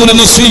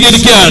റസൂലിനെ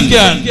സ്വീകരിക്കാൻ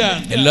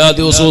എല്ലാ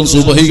ദിവസവും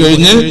സുബഹി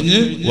കഴിഞ്ഞ്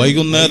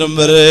വൈകുന്നേരം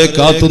വരെ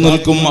കാത്തു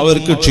നിൽക്കും.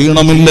 അവർക്ക്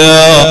ക്ഷീണമില്ല,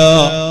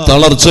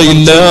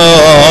 തളർച്ചയില്ല,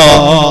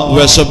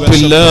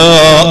 വിശപ്പില്ല,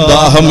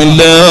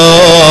 ദാഹമില്ല.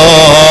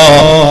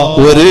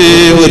 ഒരേ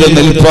ഒരു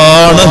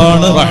നിൽപ്പാണ്.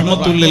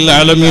 റഹ്മത്തുൽ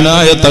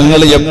ആലമീനായ തങ്ങൾ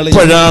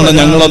എപ്പോഴാണ്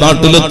ഞങ്ങളെ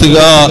നാട്ടിലെത്തുക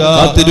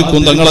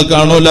കാത്തിരിക്കും. തങ്ങളെ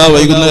കാണൂല,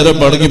 വൈകുന്നേരം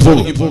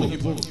മടങ്ങിപ്പോകും.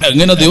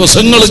 അങ്ങനെ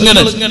ദിവസങ്ങൾ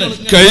ഇങ്ങനെ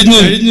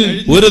കഴിഞ്ഞ്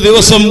ഒരു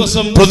ദിവസം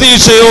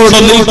പ്രതീക്ഷയോടെ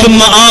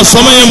നിൽക്കുന്ന ആ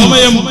സമയം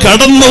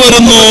കടന്നു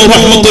വരുന്നു.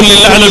 റഹ്മത്തുൽ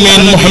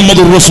ആലമീൻ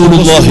മുഹമ്മദുർ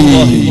റസൂലുള്ളാഹി.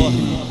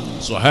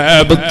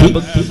 സ്വഹാബത്ത്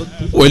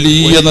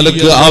വലിയ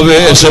നിലക്ക്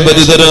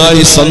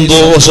ആവേശഭരിതരായി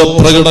സന്തോഷ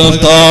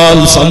പ്രകടനത്താൽ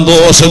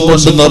സന്തോഷം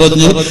കൊണ്ട്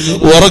നിറഞ്ഞ്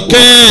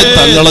ഉറക്കെ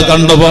തങ്ങളെ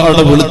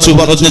കണ്ടപാട് വിളിച്ചു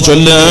പറഞ്ഞു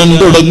ചൊല്ലാൻ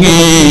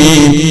തുടങ്ങി.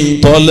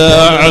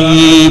 ത്വലഅൽ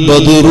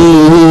ബദ്റു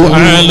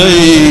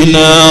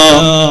അലൈനാ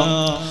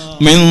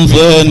മിൻ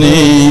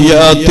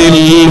സനിയാത്തിൽ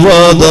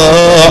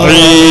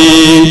വദാഇ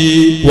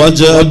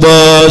വജബ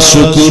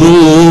ശുക്രു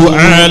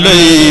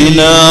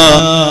അലൈനാ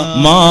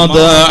മാ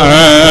ദഅ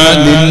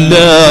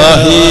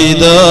ലില്ലാഹി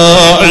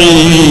ദാഇ.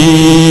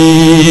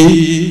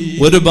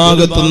 ഒരു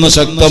ഭാഗത്തുനിന്ന്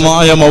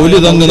ശക്തമായ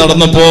മൗലിദ്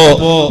നടന്നപ്പോ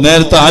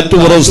നേരത്തെ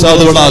ആറ്റുപുറ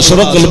ഉസ്താദ് ഇവിടെ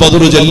അഷ്റഖുൽ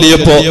ബദ്ർ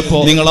ചൊല്ലിയപ്പോ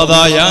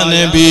നിങ്ങളതാ യാ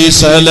നബി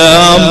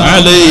സലാം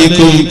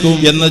അലൈക്കും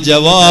എന്ന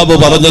ജവാബ്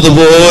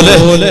പറഞ്ഞതുപോലെ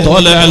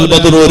ത്വലഅൽ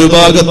ബദ്ർ ഒരു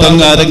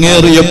ഭാഗത്തങ്ങ്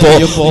അരങ്ങേറിയപ്പോ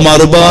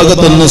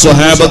മറുഭാഗത്തുനിന്ന്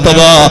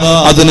സ്വഹാബത്തതാ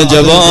അതിന്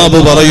ജവാബ്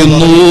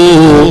പറയുന്നു.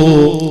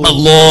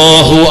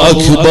 അല്ലാഹു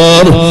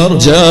അക്ബർ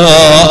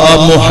ജാഅ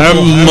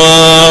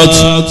മുഹമ്മദ്,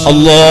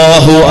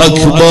 അല്ലാഹു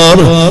അക്ബർ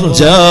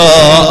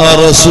ജാഅ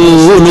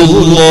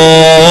റസൂലുള്ളാഹ്.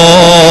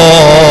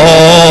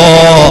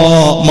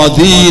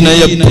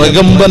 മദീനയെ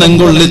പ്രകമ്പനം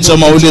കൊള്ളിച്ച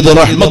മൗലിദ്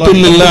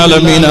റഹ്മത്തുൽ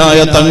ആലമീനായ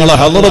തങ്ങളെ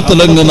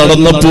ഹളറത്തിലങ്ങ്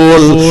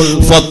നടന്നപ്പോൾ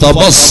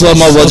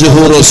ഫതബസ്സമ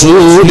വജ്ഹു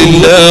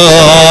റസൂലില്ലാഹ്.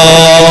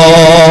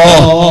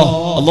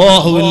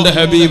 അല്ലാഹുവിന്റെ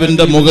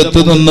ഹബീബിന്റെ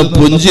മുഖത്ത് നിന്ന്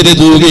പുഞ്ചിരി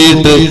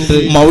തൂകിയിട്ട്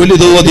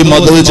മൗലിദ് ഓതി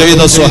മദ്ഹ്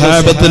ചെയ്ത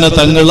സ്വഹാബത്തിനെ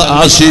തങ്ങൾ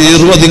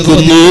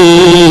ആശീർവദിക്കുന്നു,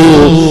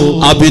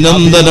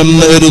 അഭിനന്ദനം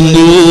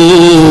നേരുന്നു.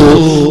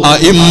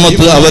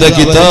 അഇമ്മത്ത് അവരെ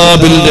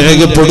കിതാബിൽ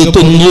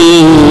രേഖപ്പെടുത്തുന്നു.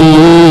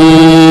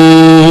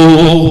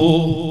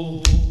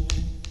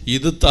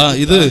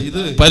 ഇത്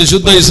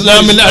പരിശുദ്ധ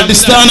ഇസ്ലാമിൽ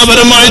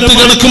അടിസ്ഥാനപരമായിട്ട്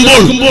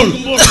കിടക്കുമ്പോൾ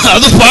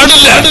അത്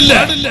പാടില്ല,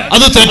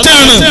 അത്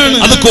തെറ്റാണ്,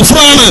 അത്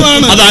കുഫ്റാണ്,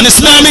 അത്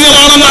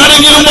അനിസ്ലാമികമാണെന്ന്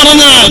ആരെങ്കിലും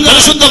പറഞ്ഞാൽ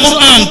പരിശുദ്ധ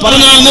ഖുർആൻ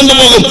പറഞ്ഞാൽ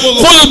നിന്നുപോകും.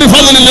 ഖുൽ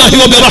ബിഫദ്ലില്ലാഹി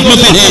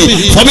വബിറഹ്മതിഹി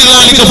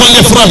ഫബിദാലിക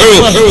ഫൽയഫ്റഹു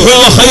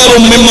ഹുവ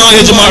ഖൈറും മിമ്മാ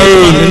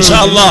യജ്മഊൻ. ഇൻഷാ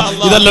അല്ലാഹ്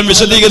ഇതെല്ലാം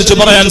വിശദീകരിച്ച്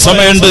പറയാൻ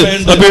സമയമുണ്ട്.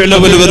 റബീഉൽ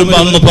അവ്വൽ വരുമ്പോൾ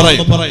അന്ന്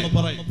പറയും.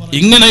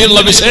 ഇങ്ങനെയുള്ള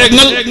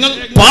വിഷയങ്ങൾ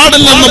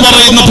പാടില്ലെന്ന്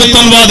പറയുന്ന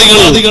പുത്തൻവാദികൾ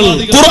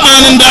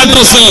ഖുർആനിന്റെ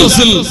അഡ്രസ്സിൽ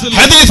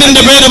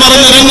ഹദീസിന്റെ പേര്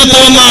പറഞ്ഞ് രംഗത്ത്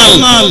വന്നാൽ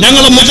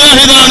ഞങ്ങൾ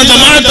മുജാഹിദാണ്,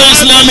 ജമാഅത്തെ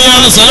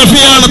ഇസ്ലാമിയാണ്,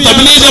 സലഫിയാണ്,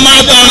 തബ്ലീഗ്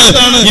ജമാഅത്താണ്,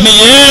 ഇനി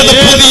ഏത്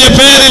പുതിയ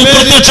പേരിൽ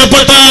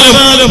പ്രത്യക്ഷപ്പെട്ടാലും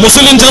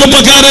മുസ്ലിം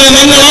ചെറുപ്പക്കാരെ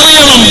നിങ്ങൾ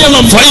അറിയണം,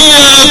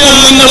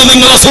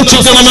 നിങ്ങളെ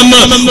സൂക്ഷിക്കണമെന്ന്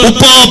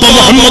ഉപ്പാപ്പ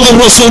മുഹമ്മദ്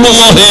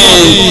റസൂലുള്ളാഹി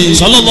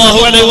സ്വല്ലല്ലാഹു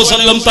അലൈഹി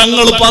വസല്ലം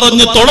തങ്ങൾ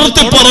പറഞ്ഞു,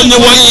 തുടർത്തി പറഞ്ഞു,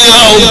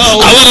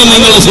 അവരെ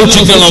നിങ്ങൾ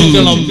സൂക്ഷിക്കണം.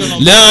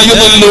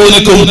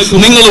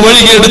 നിങ്ങൾ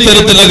വഴികേട്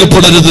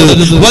തരത്തിലകപ്പെടരുത്,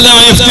 വലാ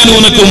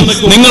യഫ്തിനൂനക്കും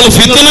നിങ്ങൾ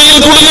ഫിത്നയിൽ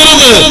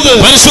കുടുങ്ങരുത്.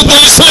 പരിശുദ്ധ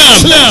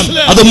ഇസ്ലാം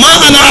അത് മാ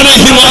അന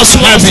അലൈഹി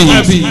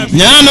വഅസ്ഹാബി,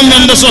 ഞാനും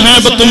എന്റെ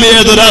സ്വഹാബത്തും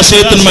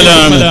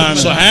ഏതൊരാശയത്തിന്മേലാണ്.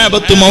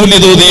 സ്വഹാബത്ത്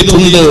മൗലിദ്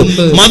ഓതിയിട്ടുണ്ട്,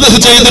 മദ്ഹ്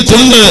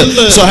ചെയ്തിട്ടുണ്ട്.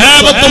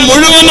 സ്വഹാബത്ത്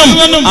മുഴുവനും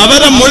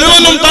അവരെ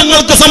മുഴുവനും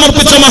തങ്ങൾക്ക്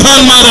സമർപ്പിച്ച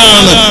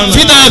മഹാന്മാരാണ്.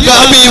 ഫിദാക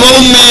അബീ വ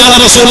ഉമ്മി യാ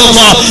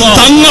റസൂലല്ലാഹ്,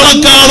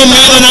 തങ്ങളെക്കാളും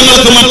ഏറെ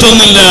ഞങ്ങൾക്ക്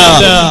മറ്റൊന്നില്ല.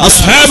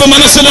 അസ്ഹാബ്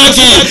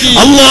മനസ്സിലാക്കി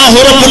അല്ലാഹു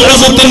റബ്ബുൽ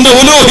ഇസ്സത്തിന്റെ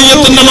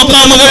ഉലൂഹിയത്തിന്റെ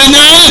മഖാം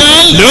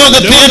കഴിഞ്ഞാൽ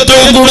ലോകത്തെ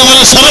ഏറ്റവും കൂടുതൽ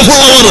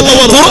ശറഫുള്ളവർ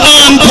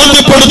ഖുർആൻ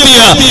ബോധ്യപ്പെടുത്തിയ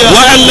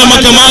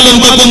വഅല്ലമക മാ ലം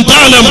തകുൻ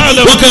തഅലം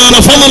വകാന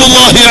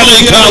ഫളലുല്ലാഹി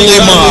അലൈക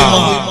അളീമാ,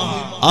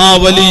 ആ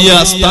വലിയ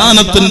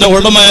സ്ഥാനത്തിന്റെ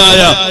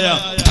ഉടമയായ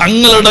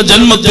തങ്ങളുടെ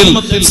ജന്മത്തിൽ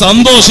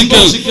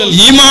സന്തോഷിക്കൽ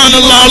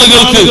ഈമാനുള്ള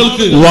ആളുകൾക്ക്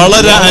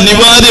വളരെ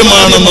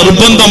അനിവാര്യമാണ്,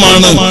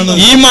 നിർബന്ധമാണ്.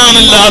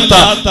 ഈമാനില്ലാത്ത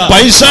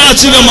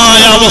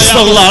പൈശാചികമായ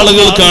അവസ്ഥയുള്ള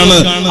ആളുകൾക്കാണ്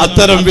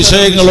അത്തരം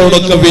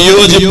വിഷയങ്ങളോടൊക്കെ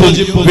വിയോജിപ്പും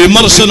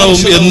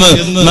വിമർശനവും എന്ന്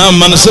നാം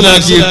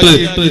മനസ്സിലാക്കിയിട്ട്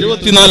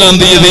 24-ാം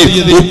തീയതി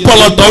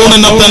ഉപ്പള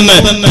ടൗണിനെ തന്നെ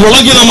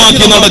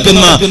പുളകിതമാക്കി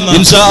നടക്കുന്ന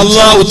ഇൻഷാ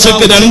അല്ലാഹ്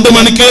ഉച്ചയ്ക്ക് 2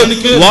 മണിക്ക്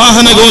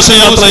വാഹന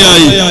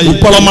ഘോഷയാത്രയായി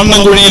ഉപ്പള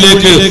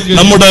മണ്ണൻകുഴിയിലേക്ക്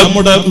നമ്മുടെ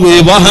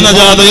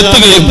വാഹനജാഥ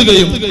എത്തുകയും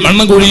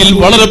മണ്ണൻകുഴിയിൽ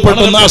വളരെ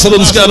പെട്ടെന്ന് അസർ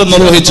നിസ്കാരം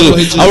നിർവഹിച്ചു.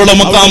 അവിടെ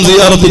മഖാം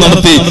സിയാറത്ത്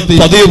നടത്തി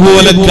പതിവ്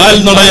പോലെ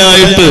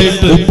കാൽനടയായിട്ട്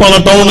ഉപ്പള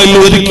ടൗണിൽ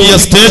ഒരുക്കിയ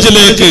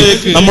സ്റ്റേജിലേക്ക്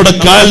നമ്മുടെ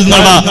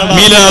കാൽനട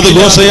മീലാദ്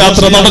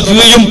ഘോഷയാത്ര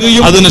നടക്കുകയും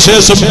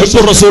അതിനുശേഷം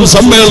ഹിബ്ബുർ റസൂൽ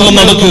സമ്മേളനം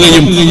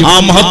നടക്കുകയും ആ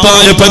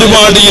മഹത്തായ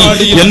പരിപാടിയിൽ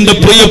എന്റെ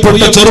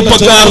പ്രിയപ്പെട്ട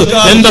ചെറുപ്പക്കാർ,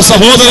 എന്റെ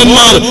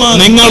സഹോദരന്മാർ,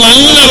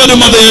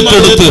 നിങ്ങളെല്ലാവരും അത്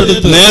ഏറ്റെടുത്ത്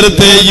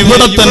നേരത്തെ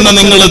ഇവിടെ തന്നെ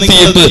നിങ്ങൾ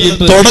എത്തിയിട്ട്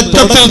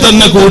തുടക്കത്തിൽ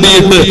തന്നെ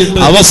കൂടിയിട്ട്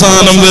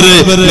അവസാനം വരെ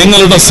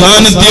നിങ്ങളുടെ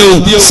സാന്നിധ്യവും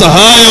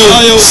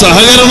സഹായവും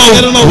സഹകരണവും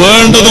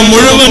വേണ്ടത്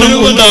മുഴുവനും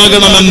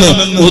ഉണ്ടാകണമെന്ന്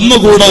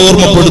ഒന്നുകൂടെ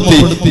ഓർമ്മപ്പെടുത്തി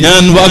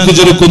ഞാൻ വാക്കു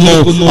ചുരുക്കുന്നു.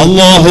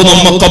 അല്ലാഹു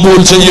നമ്മെ ഖബൂൽ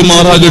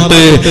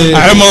ചെയ്യുമാറാകട്ടെ.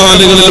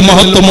 അഅമാലുകളിൽ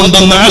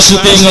മഹത്വമുണ്ടെന്ന്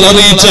ആശിഖീങ്ങൾ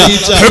അറിയിച്ച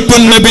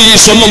ഹബ്ബുൻ നബി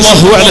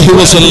സ്വല്ലല്ലാഹു അലൈഹി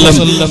വസല്ലം,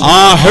 ആ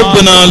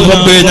ഹബ്ബിനാൽ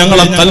റബ്ബേ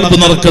ഞങ്ങളെ ഖൽബ്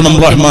നിറക്കണം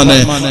റഹ്മാനെ.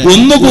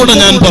 ഒന്നുകൂടെ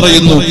ഞാൻ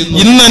പറയുന്നു,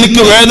 ഇന്ന്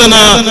എനിക്ക്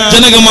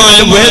വേദനാജനകമായ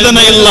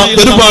വേദനയുള്ള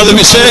ഒരുപാട്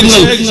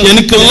വിഷയങ്ങൾ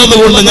എനിക്കുള്ളത്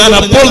കൊണ്ട് ഞാൻ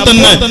അപ്പോൾ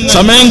തന്നെ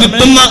സമയം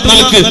കിട്ടുന്ന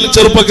നിലക്ക്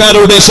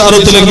ചെറുപ്പക്കാരോട്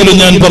ഇശാറത്തിലെങ്കിലും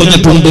ഞാൻ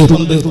പറഞ്ഞിട്ടുണ്ട്.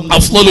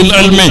 അഫ്ളലുൽ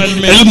ഇൽമി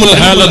ഇൽമുൽ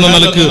ഹാൽ എന്ന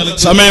നിലക്ക്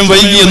സമയം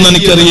വൈകി എന്ന്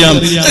എനിക്കറിയാം.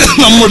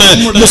 നമ്മുടെ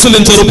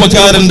മുസ്ലിം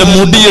ചെറുപ്പക്കാരന്റെ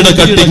മുടിയുടെ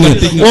കട്ടിങ്,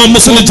 ഓ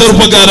മുസ്ലിം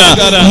ചെറുപ്പക്കാരാ,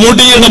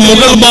 മുടിയുടെ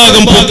മുകൾ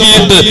ഭാഗം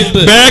പൊക്കിയിട്ട്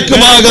ബാക്ക്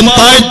ഭാഗം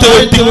താഴ്ത്തി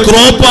വെട്ടി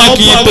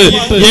ക്രോപ്പാക്കിയിട്ട്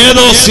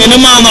ഏതോ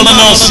സിനിമാ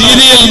നടനോ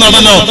സീരിയൽ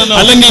നടനോ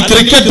അല്ലെങ്കിൽ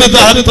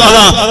ക്രിക്കറ്റ്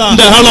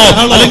ആളോ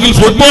അല്ലെങ്കിൽ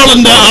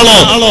ഫുട്ബോളിന്റെ ആളോ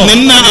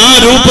നിന്നെ ആ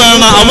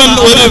രൂപേണ അവൻ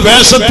ഒരു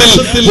വേഷത്തിൽ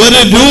ഒരു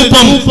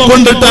രൂപം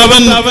കൊണ്ടിട്ട്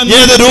അവൻ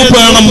ഏത്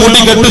രൂപേണ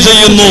മുടി കെട്ട്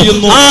ചെയ്യുന്നു,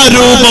 ആ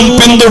രൂപം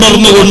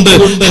പിന്തുടർന്നുകൊണ്ട്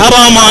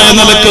ഹറാമായ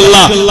നിലക്കുള്ള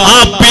ആ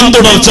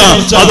പിന്തുടർച്ച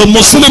അത്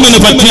മുസ്ലിമിന്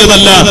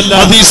പറ്റിയതല്ല,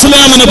 അത്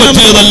ഇസ്ലാമിന്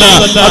പറ്റിയതല്ല,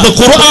 അത്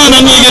ഖുർആൻ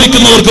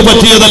അംഗീകരിക്കുന്നവർക്ക്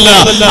പറ്റിയതല്ല,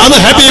 അത്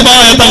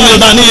ഹബീബായ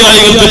തങ്ങളുടെ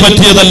അനുയായികൾക്ക്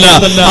പറ്റിയതല്ല.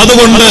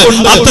 അതുകൊണ്ട്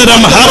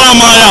അത്തരം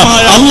ഹറാമായ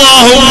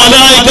അല്ലാഹുവും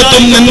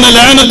മലായികത്തും നിന്നെ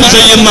ലഅനത്ത്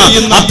ചെയ്യുന്ന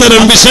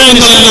അത്തരം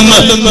വിഷയങ്ങളിൽ നിന്ന്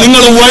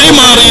നിങ്ങൾ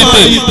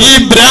വഴിമാറിയിട്ട് ഈ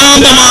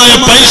ഭ്രാന്തമായ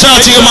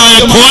പൈശാചികമായ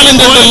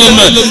കോലിന്റെ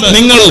നിന്ന്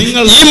നിങ്ങൾ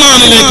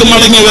ഈമാനിലേക്ക്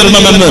മടങ്ങി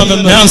വരണമെന്ന്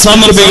ഞാൻ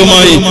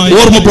സാന്ദർഭികമായി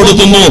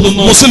ഓർമ്മപ്പെടുത്തുന്നു.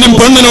 മുസ്ലിം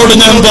പെണ്ണിനോട്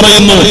ഞാൻ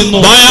പറയുന്നു,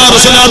 ബായാർ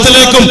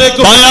സ്വലാത്തിലേക്കും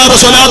ബായാർ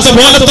സ്വലാത്ത്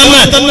പോലെ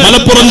തന്നെ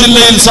മലപ്പുറം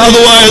ജില്ലയിൽ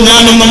സാധുവായ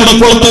ഞാനും നമ്മുടെ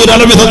കുളത്തൂർ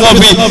അലവി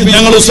സഖാഫി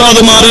ഞങ്ങൾ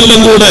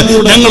ഉസ്താദുമാരെല്ലാം കൂടെ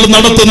ഞങ്ങൾ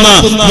നടത്തുന്ന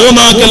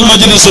മൂന്നാക്കൽ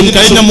മജ്ലിസും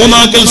കഴിഞ്ഞ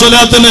മൂന്നാക്കൽ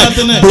സ്വലാത്തിന്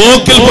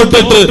ബ്ലോക്കിൽ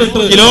പെട്ടിട്ട്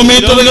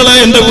കിലോമീറ്ററുകളെ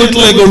എന്റെ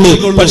വീട്ടിലേക്കുള്ളൂ.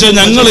 പക്ഷെ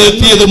ഞങ്ങൾ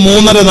എത്തിയത്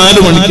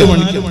 3:30-4 മണിക്ക്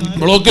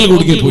ബ്ലോക്കിൽ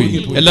കുടുങ്ങിപ്പോയി.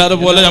 എല്ലാവരും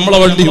പോലെ നമ്മളെ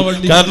വണ്ടി,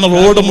 കാരണം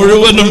റോഡ്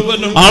മുഴുവനും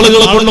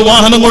ആളുകളെ കൊണ്ട്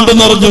വാഹനം കൊണ്ട്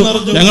നിറഞ്ഞു.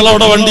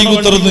 ഞങ്ങളവിടെ വണ്ടി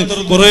കുത്തിറന്ന്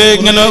കുറെ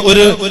ഇങ്ങനെ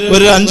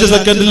ഒരു 5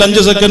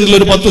 സെക്കൻഡിൽ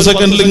ഒരു 10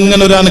 സെക്കൻഡിൽ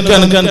ഇങ്ങനെ ഒരു അനക്ക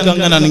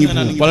അങ്ങനെ അനങ്ങി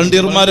പോകും.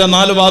 വളണ്ടിയർമാരെ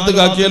 4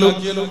 ഭാഗത്തേക്കാക്കിയാലും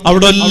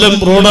അവിടെ എല്ലാം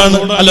റോഡാണ്,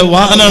 അല്ല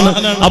വാഹനാണ്.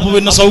 അപ്പൊ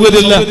പിന്നെ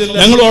സൗകര്യമില്ല.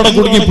 ഞങ്ങളും അവിടെ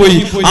കുടുങ്ങിപ്പോയി.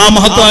 ആ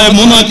മഹത്തായ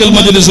മൂന്നാക്കൽ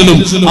മജ്ലിസിലും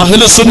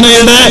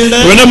അഹ്ലുസുന്നയുടെ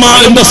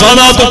ഉലമാഇന്റെ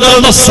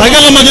സാദാത്തുക്കളുടെ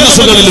സകല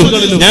മജ്ലിസുകളിലും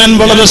ഞാൻ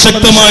വളരെ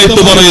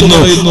ശക്തമായിട്ട് പറയുന്നു,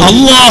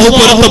 അല്ലാഹു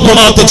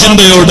പൊരുത്തപ്പെടാത്ത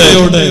ചിന്തയോടെ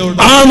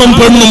ആണും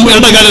പെണ്ണും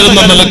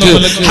ഇടകലരുന്ന നിലക്ക്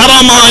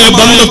ഹറാമായ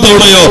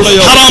ബന്ധത്തോടെയോ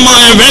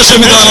ഹറാമായ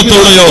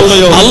വേഷവിധാനത്തോടെയോ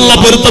അല്ല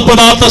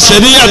പൊരുത്തപ്പെടാത്ത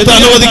ശരീഅത്ത്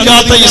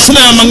അനുവദിക്കാത്ത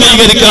ഇസ്ലാം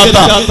അംഗീകരിക്കാത്ത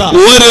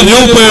ഒരു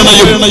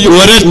രൂപേണയും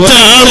ഒരൊറ്റ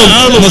ആളും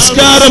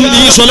നിസ്കാരം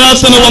ഈ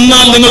സ്വലാത്തിന്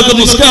വന്നാൽ നിങ്ങൾക്ക്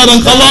നിസ്കാരം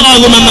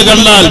ഖളാആകുമെന്ന്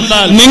കണ്ടാൽ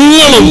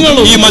നിങ്ങളും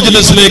ഈ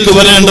മജ്ലിസിലേക്ക്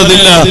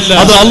വരേണ്ടതില്ല.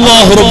 അത്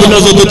അല്ലാഹു റബ്ബുൽ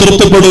ഇസ്സത്ത്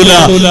തൃപ്തിപ്പെടൂല,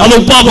 അത്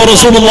ഉപ്പാപ്പ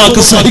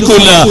റസൂലുള്ളാഹിക്ക്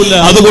സഹിക്കൂല.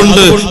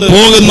 അതുകൊണ്ട്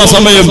പോകുന്ന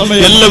സമയം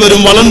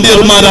എല്ലാവരും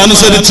വളണ്ടിയർമാർ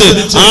അനുസരിച്ച്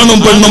ആണും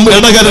പെണ്ണും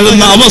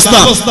ഇടകലരുന്ന അവസ്ഥ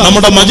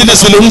നമ്മുടെ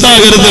മജ്ലിസിൽ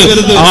ഉണ്ടാകരുത്.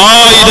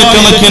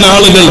 ആയിരക്കണക്കിന്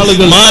ആളുകൾ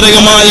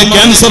മാരകമായ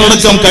ക്യാൻസർ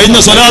അടക്കം കഴിഞ്ഞ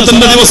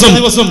സ്വലാത്തിന്റെ ദിവസം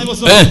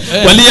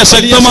വലിയ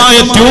ശക്തമായ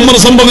ട്യൂമർ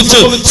സംഭവിച്ച്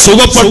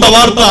സുഖപ്പെട്ട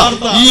വാർത്ത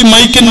ഈ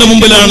മൈക്കിന്റെ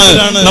മുമ്പിലാണ്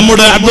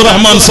നമ്മുടെ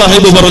അബ്ദുറഹ്മാൻ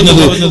സാഹിബ്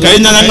പറഞ്ഞത്.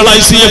 കഴിഞ്ഞ ഞങ്ങൾ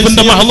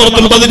ICF-ന്റെ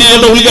മഹദറത്തുൽ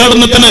ബദരിയയുടെ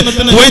ഉദ്ഘാടനത്തിന്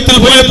കുവൈത്തിൽ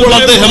പോയപ്പോൾ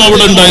അദ്ദേഹം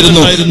അവിടെ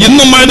ഉണ്ടായിരുന്നു.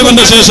 ഇന്നും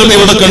മഅ്രിബിന്റെ ശേഷം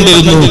ഇവിടെ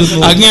കണ്ടിരുന്നു.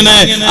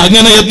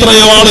 അങ്ങനെ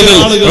എത്രയോ ആളുകൾ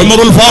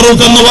ഉമറുൽ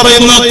ഫാറൂഖ് എന്ന്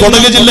പറയുന്ന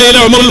കൊടക് ജില്ലയിലെ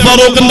ഉമർ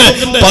ഫാറൂഖിന്റെ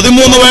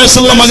 13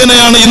 വയസ്സുള്ള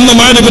മകനെയാണ് ഇന്ന്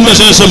മഗ്‌രിബിന്റെ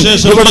ശേഷം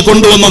ഇവിടെ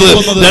കൊണ്ടുവന്നത്.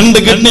 2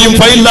 കിഡ്നിയും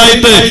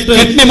ഫൈലായിട്ട്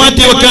കിഡ്നി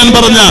മാറ്റി വെക്കാൻ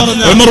പറഞ്ഞ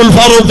ഉമർ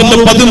ഫാറൂഖിന്റെ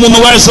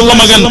 13 വയസ്സുള്ള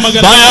മകൻ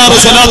ബായാർ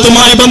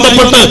സ്വലാത്തുമായി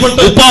ബന്ധപ്പെട്ട്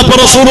ഉപ്പാപ്പ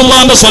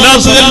റസൂലുള്ളാഹിന്റെ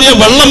സ്വലാത്ത് ചൊല്ലിയ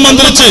വെള്ളം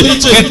മന്ത്രിച്ച്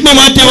കിഡ്നി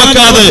മാറ്റി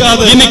വെക്കാതെ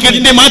ഇനി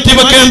കിഡ്നി മാറ്റി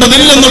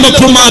വെക്കേണ്ടതില്ലെന്ന്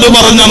ഡോക്ടർമാര്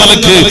പറഞ്ഞ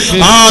നിലക്ക്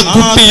ആ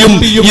കുട്ടിയും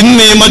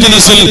ഇന്ന് ഈ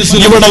മജ്‌ലിസിൽ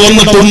ഇവിടെ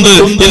വന്നിട്ടുണ്ട്.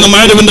 ഇന്ന്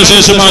മഗ്‌രിബിന്റെ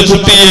ശേഷം ആ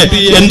കുട്ടിയെ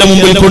എന്റെ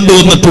മുമ്പിൽ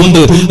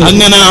കൊണ്ടുവന്നിട്ടുണ്ട്.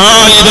 അങ്ങനെ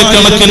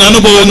ആയിരക്കണക്കിന്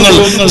അനുഭവങ്ങൾ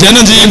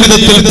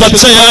ജനജീവിതത്തിൽ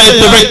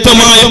പച്ചയായിട്ട്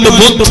വ്യക്തമായിട്ട്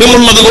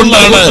ബോധ്യമുള്ളത്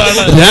കൊണ്ടാണ്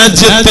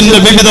രാജ്യത്തിന്റെ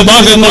വിവിധ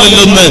ഭാഗങ്ങളിൽ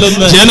നിന്ന്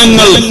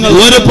ജനങ്ങൾ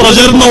ഒരു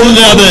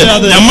പ്രചരണവുമില്ലാതെ,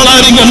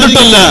 നമ്മളാരും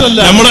കണ്ടിട്ടല്ല,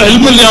 നമ്മുടെ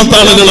ഇൽമില്ലാത്ത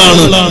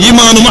ആളുകളാണ്,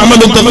 ഈമാനും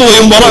അമലും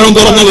തഖ്വയും വറഉം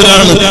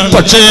കുറഞ്ഞവരാണ്.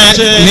 പക്ഷേ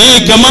നീ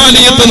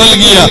കമാലിയത്ത്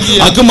നൽകിയ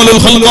അക്മലുൽ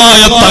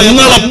ഖൽഖായ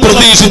തങ്ങളെ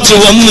പ്രതീക്ഷിച്ചു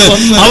വന്ന്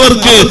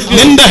അവർക്ക്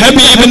നിന്റെ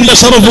ഹബീബിന്റെ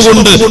ശറഫ്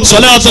കൊണ്ട്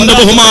സ്വലാത്തിന്റെ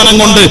ബഹുമാനം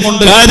കൊണ്ട്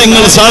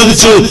കാര്യങ്ങൾ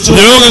സാധിച്ചു,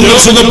 രോഗങ്ങൾ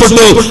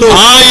സുഖപ്പെട്ടു.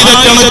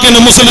 ആയിരക്കണക്കിന്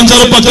മുസ്ലിം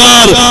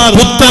ചെറുപ്പക്കാർ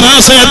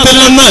പുത്തനാശയത്തിൽ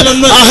നിന്ന്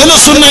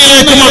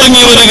അഹ്ലുസുന്നയിലേക്ക്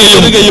മടങ്ങി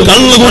വരികയും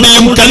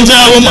കള്ളുകുടിയും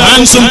കഞ്ചാവും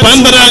ആൻസും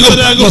പാന്തരാഗും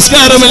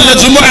നിസ്കാരമില്ല,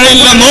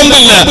 ജുമുഅയില്ല,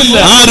 നോമ്പില്ല,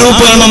 ആ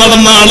രൂപേണ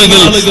നടന്ന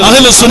ആളുകൾ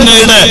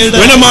അഹ്ലുസുന്നയുടെ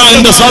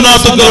ഉലമാഇന്റെ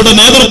സാദാത്തുക്കളുടെ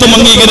നേതൃത്വം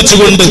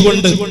അംഗീകരിച്ചുകൊണ്ട്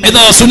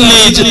ഇതാ സുന്നി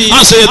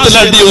ആശയത്തിൽ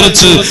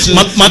അടിയുറച്ച്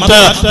മറ്റ്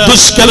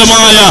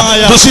ദുഷ്കരമായ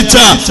ദുഷിച്ച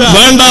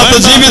വേണ്ടാത്ത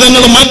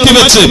ജീവിതങ്ങൾ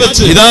മാറ്റിവെച്ച്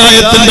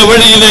ഹിദായത്തിന്റെ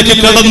വഴിയിലേക്ക്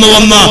കടന്നു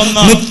വന്ന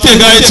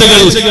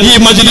നിത്യകാഴ്ചകൾ ഈ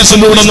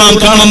മജ്‌ലിസിലൂടെ നാം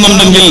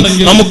കാണുന്നുണ്ടെങ്കിൽ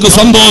നമുക്ക്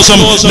സന്തോഷം.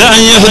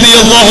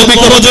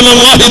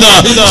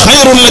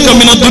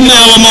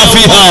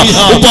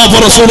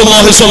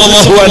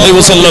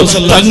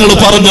 തങ്ങൾ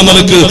പറഞ്ഞ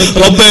നിലക്ക്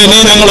റബ്ബേ നീ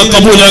ഞങ്ങളെ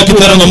കബൂലാക്കി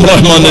തരണം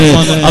റഹ്മാനെ.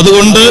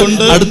 അതുകൊണ്ട്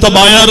അടുത്ത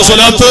ബായാർ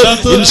സ്വലാത്ത്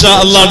ഇൻഷാ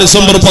അല്ലാഹ്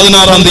ഡിസംബർ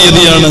 16-ാം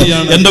തീയതിയാണ്.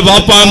 എന്റെ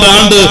ബാപ്പാന്റെ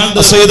ആണ്ട്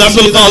സയ്യിദ്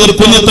അബ്ദുൽ ഖാദർ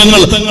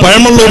കുഞ്ഞത്തങ്ങൾ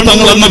പഴമള്ളൂർ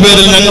തങ്ങൾ എന്ന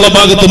പേരിൽ ഞങ്ങളുടെ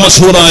ഭാഗത്ത്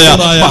മശഹൂറായ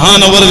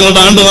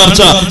മഹാനവറുകളുടെ ആണ്ട്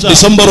നേർച്ച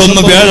ഡിസംബർ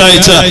 1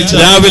 വ്യാഴാഴ്ച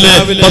രാവിലെ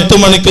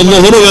 10 മണിക്ക്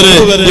ളുഹർ വരെ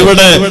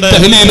ഇവിടെ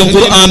തഹ്ലീലും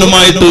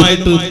ഖുർആനുമായിട്ട്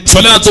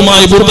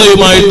സ്വലാത്തുമായി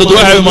ബുർദയുമായിട്ട്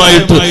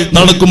ദുആയുമായിട്ട്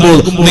നടക്കുമ്പോൾ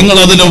നിങ്ങൾ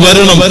അതിന്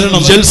വരണം.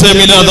 ജൽസ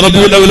മിലാദ്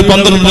റബീഉൽ അവ്വൽ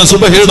 12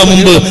 സുബഹിയുടെ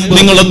മുമ്പ്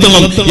നിങ്ങൾ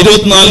എത്തണം.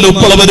 24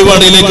 ഉപ്പള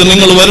പരിപാടിയിലേക്ക്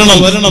നിങ്ങൾ വരണം.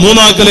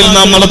 മൂന്നാക്കലിൽ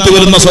നാം നടത്തി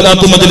വരുന്ന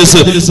സ്വലാത്ത്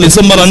മജ്‌ലിസ്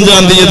ഡിസംബർ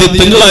 5-ാം തീയതി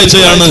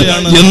തിങ്കളാഴ്ചയാണ്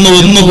എന്ന്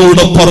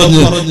ഒന്നുകൂടെ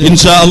പറഞ്ഞ്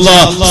ഇൻഷാ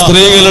അല്ലാഹ്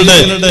സ്ത്രീകളുടെ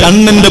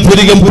കണ്ണിന്റെ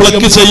പുരികം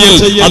പുളക്കി ചെയ്യൽ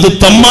അത്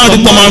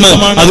തമ്മാടിത്തമാണ്,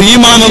 അത്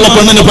ഈമാനുള്ള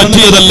പെണ്ണിന്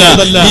പറ്റിയതല്ല.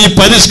 ഈ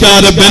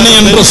പരിഷ്കാര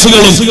ബനിയൻ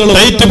ഡ്രസ്സുകളും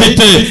ടൈറ്റ്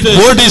ബിറ്റ്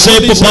ബോഡി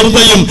ഷേപ്പ്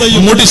പർദ്ദയും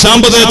മുടി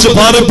ശാമ്പ തേച്ച്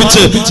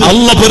പാറിപ്പിച്ച്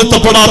അല്ല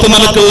പൊരുത്തപ്പെടാത്ത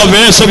നിലക്കുള്ള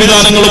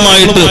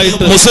വേഷവിധാനങ്ങളുമായിട്ട്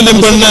മുസ്ലിം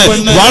പെണ്ണ്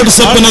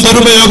വാട്സപ്പിന്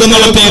ദുരുപയോഗം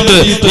നടത്തിയിട്ട്,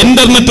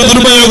 ഇന്റർനെറ്റ്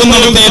ദുരുപയോഗം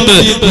നടത്തിയിട്ട്,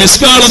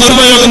 മിസ്കാൾ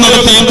ദുരുപയോഗം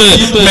നടത്തിയിട്ട്,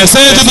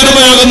 മെസ്സേജ്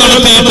ദുരുപയോഗം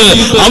നടത്തിയിട്ട്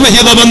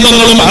അവിഹിത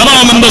ബന്ധങ്ങളും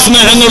ഹറാമിന്റെ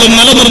സ്നേഹങ്ങളും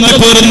നിലനിർത്തി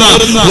പോരുന്ന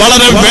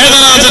വളരെ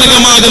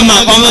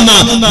വേദനാജനകമാകുന്ന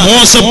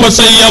മോശപ്പെട്ട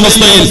ഈ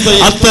അവസ്ഥയിൽ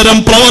അത്തരം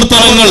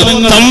പ്രവർത്തനങ്ങൾ,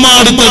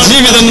 തമ്മാടിത്ത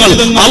ജീവിതങ്ങൾ,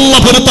 അല്ല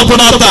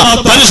പൊരുത്തപ്പെടാത്ത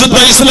പരിശുദ്ധ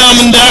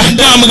ഇസ്ലാമിന്റെ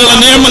അഹ്കാമുകളെ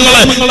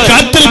നിയമങ്ങളെ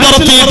കാറ്റിൽ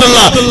പറത്തിയിട്ടുള്ള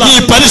ഈ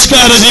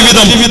പരിഷ്കാര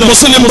ജീവിതം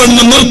മുസ്ലിം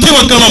പെണ്ണ്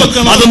നിർത്തിവെക്കണം.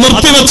 അത്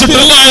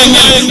നിർത്തിവെച്ചിട്ടില്ല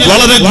എങ്കിൽ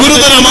വളരെ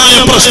ഗുരുതരമായ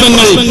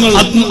പ്രശ്നങ്ങൾ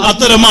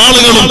അത്തരം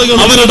ആളുകളും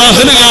അവരുടെ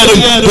അഹലുകാരും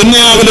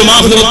ദുനിയാവിലും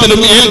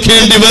ആഖിറത്തിലും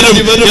ഏൽക്കേണ്ടി വരും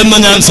എന്ന്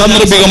ഞാൻ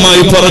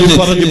സാന്ദർഭികമായി പറഞ്ഞു.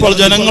 ഇപ്പോൾ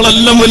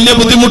ജനങ്ങളെല്ലാം വലിയ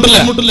ബുദ്ധിമുട്ടില്ല.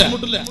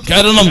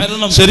 കാരണം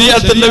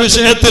ശരീഅത്തിന്റെ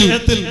വിഷയത്തിൽ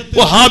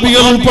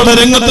വഹാബികൾ ഉൾപ്പെടെ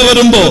രംഗത്ത്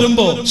വരുമ്പോ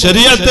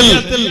ശരീഅത്തിൽ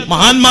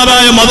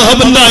മഹാന്മാരായ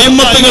മദ്ഹബിന്റെ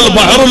അയിമ്മത്തുകൾ,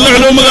 ബഹറുൽ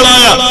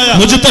ഉലൂമുകളായ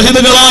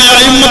മുജ്തഹിദുകളായ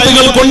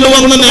അയിമ്മത്തുകൾ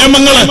കൊണ്ടുവന്ന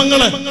നിയമങ്ങളെ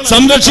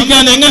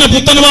സംരക്ഷിക്കാൻ എങ്ങനെ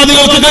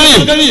പുത്തൻവാദികൾക്ക്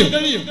കഴിയും?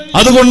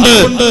 അതുകൊണ്ട്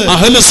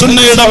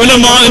അഹ്ലുസുന്നയുടെ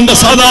ഉലമാഇന്റെ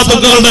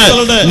സാദാത്തുക്കളുടെ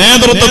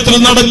നേതൃത്വത്തിൽ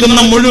നടക്കുന്ന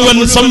മുഴുവൻ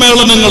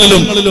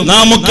സമ്മേളനങ്ങളിലും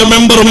നാമൊക്കെ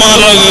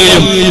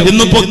മെമ്പർമാരാകുകയും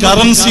ഇന്നിപ്പോ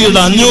കറൻസിയുടെ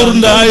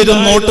 500ന്റെ 1000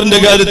 നോട്ടിന്റെ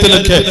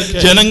കാര്യത്തിലൊക്കെ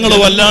ജനങ്ങൾ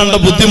വല്ലാണ്ട്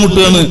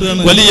ബുദ്ധിമുട്ടാണ്,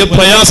 വലിയ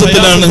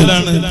പ്രയാസത്തിലാണ്.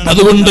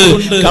 അതുകൊണ്ട്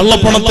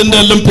കള്ളപ്പണത്തിന്റെ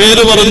എല്ലാം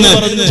പേര് പറഞ്ഞ്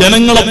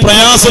ജനങ്ങളെ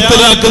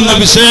പ്രയാസത്തിലാക്കുന്ന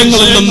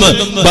വിഷയങ്ങളിൽ നിന്ന്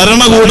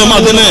ഭരണകൂടം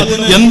അതിന്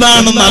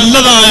എന്താണ്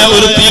നല്ലതായ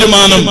ഒരു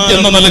തീരുമാനം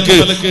എന്ന നിലക്ക്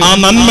ആ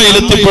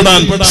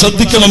നന്മയിലെത്തിപ്പെടാൻ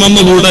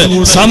ശ്രദ്ധിക്കണമെന്നുകൂടെ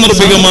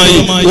സാന്ദർഭികമായി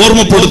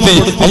ഓർമ്മപ്പെടുത്തി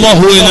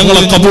അല്ലാഹുവേ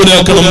ഞങ്ങളെ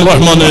കബൂലാക്കണം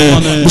റഹ്മാനേ.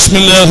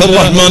 ബിസ്മില്ലാഹിർ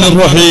റഹ്മാനിർ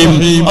റഹീം.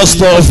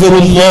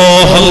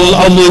 അസ്തഗ്ഫിറുല്ലാഹൽ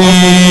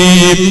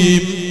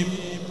അളീം.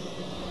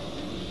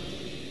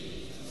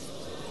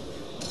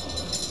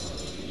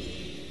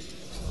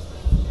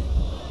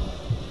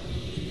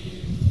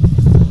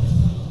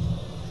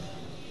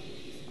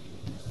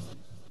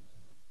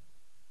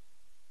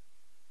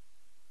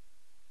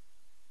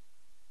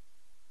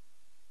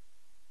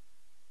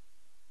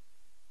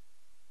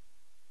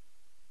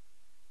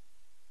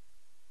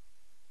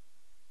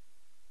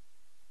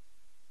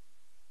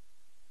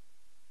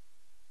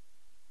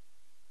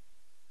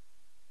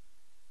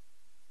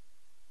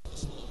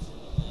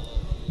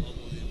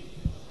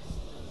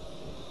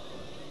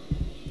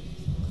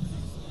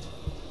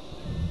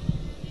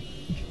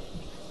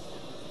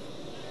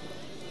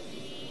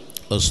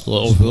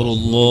 أستغفر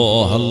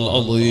الله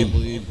العظيم.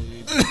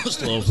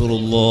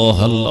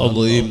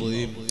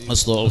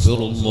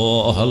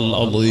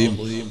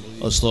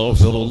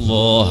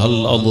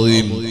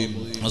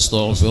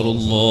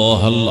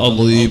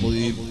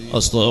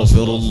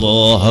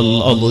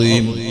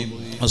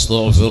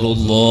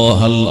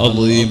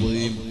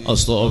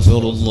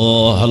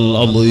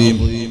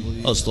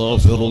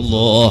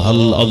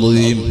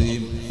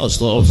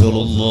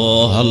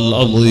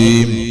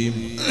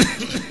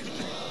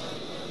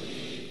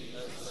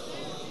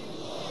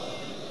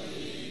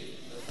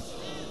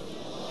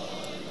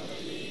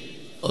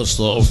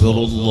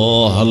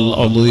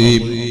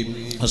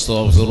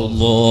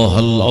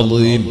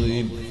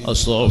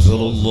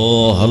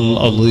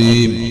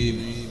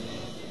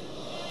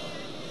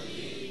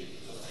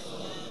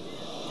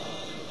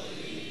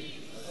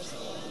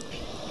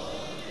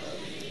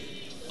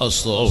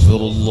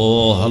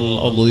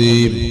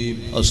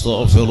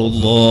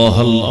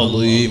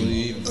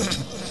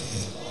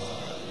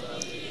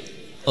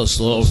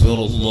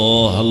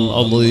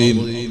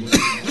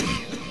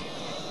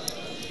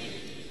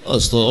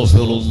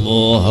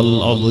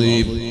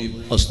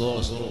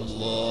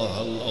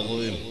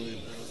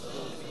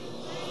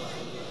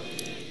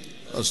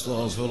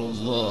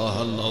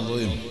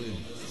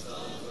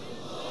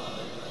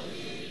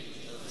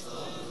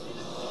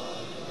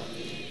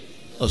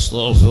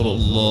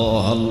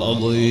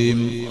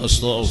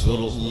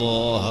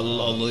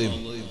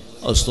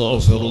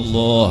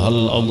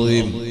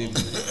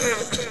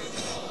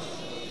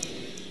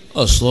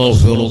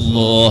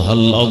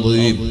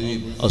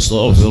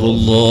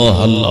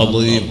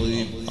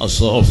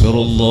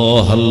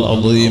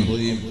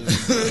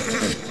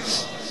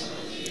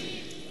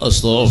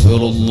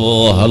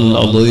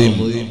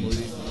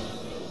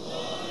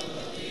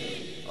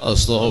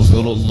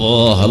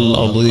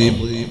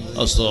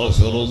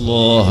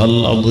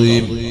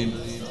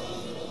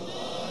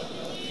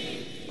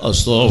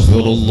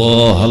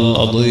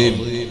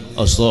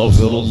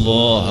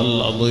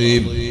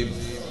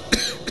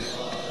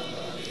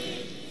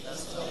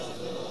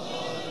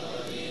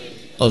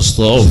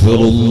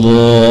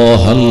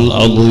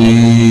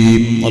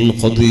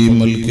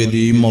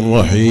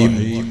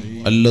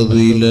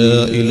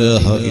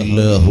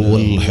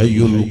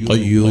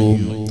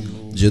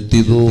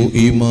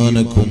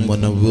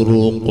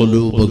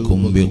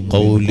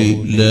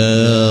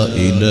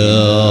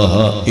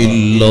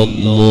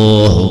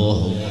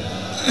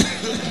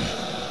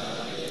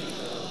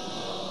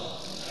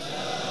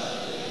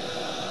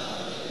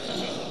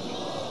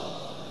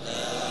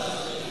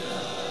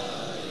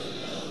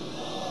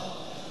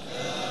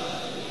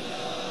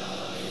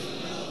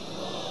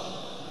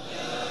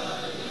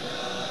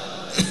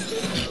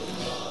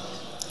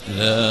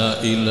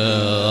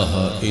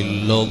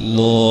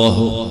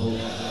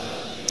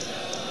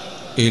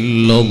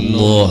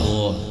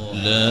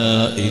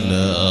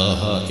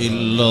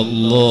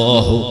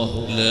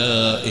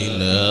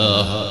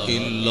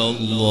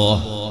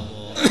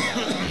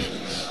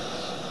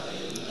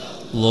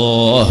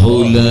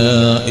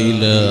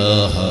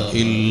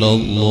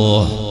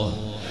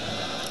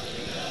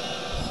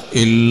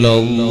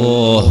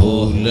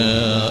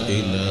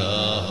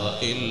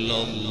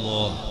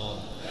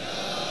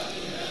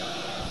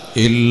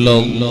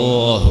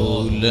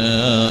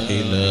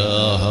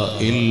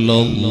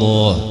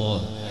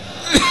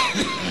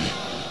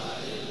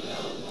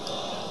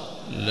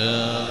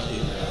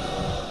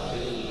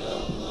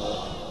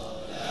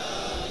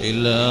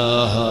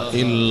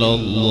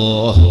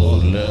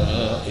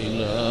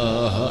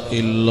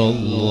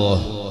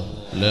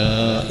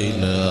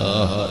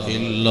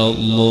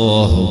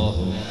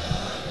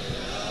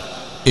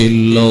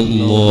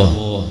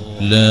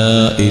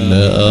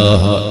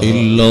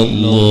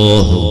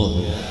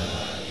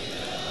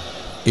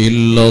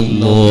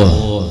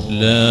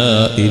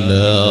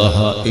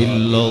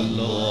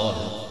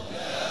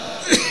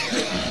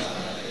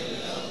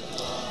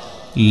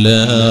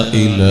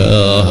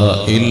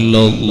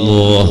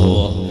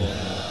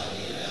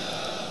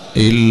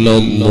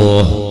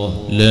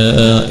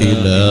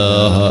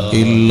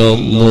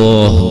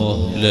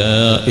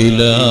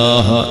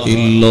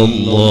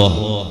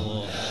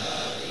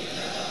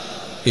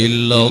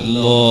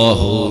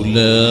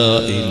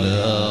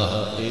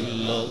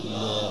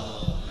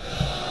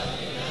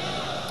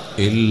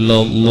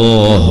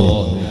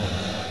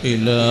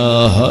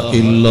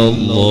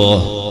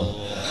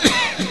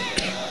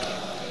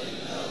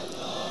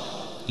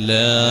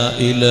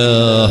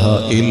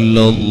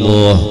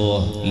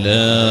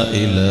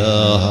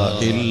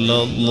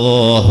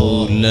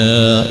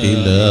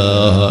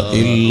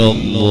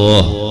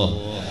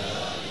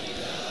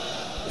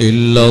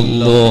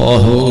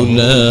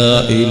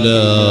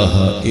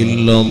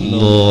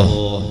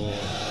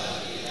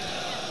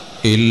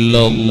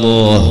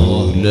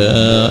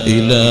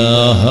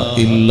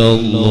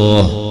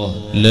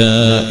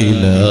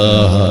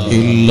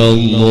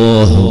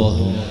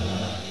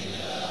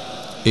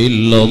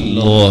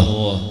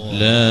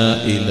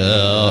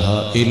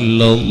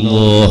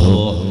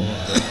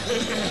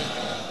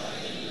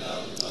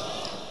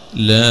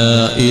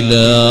 لا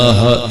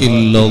إله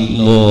إلا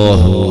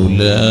الله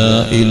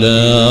لا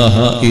إله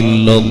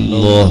إلا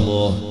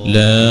الله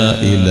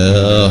لا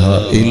إله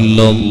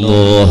إلا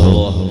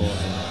الله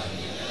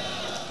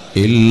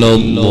إلا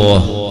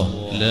الله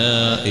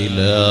لا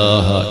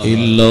إله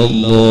إلا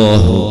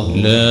الله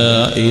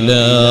لا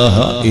إله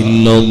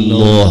إلا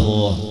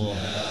الله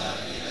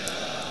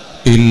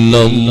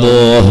إلا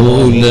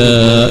الله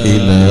لا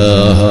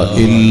إله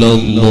إلا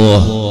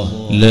الله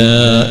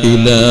لا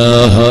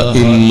إله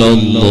إلا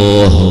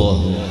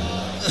الله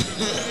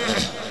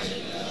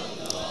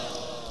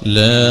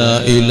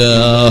لا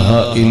إله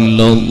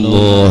إلا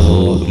الله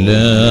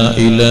لا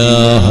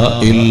إله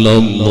إلا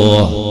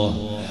الله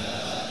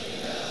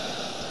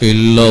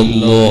إلا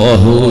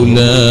الله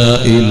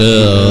لا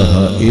إله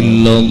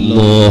إلا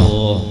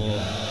الله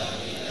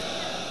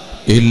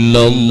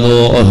إلا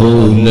الله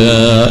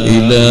لا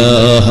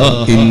إله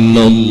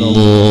إلا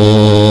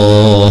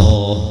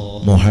الله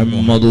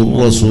محمد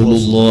رسول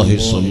الله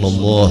صلى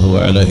الله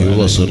عليه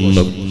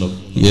وسلم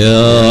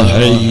يا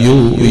حي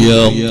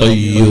يا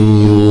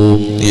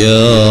قيوم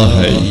يا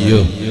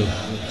حي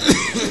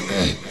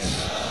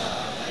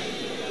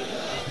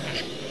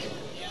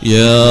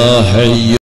يا حي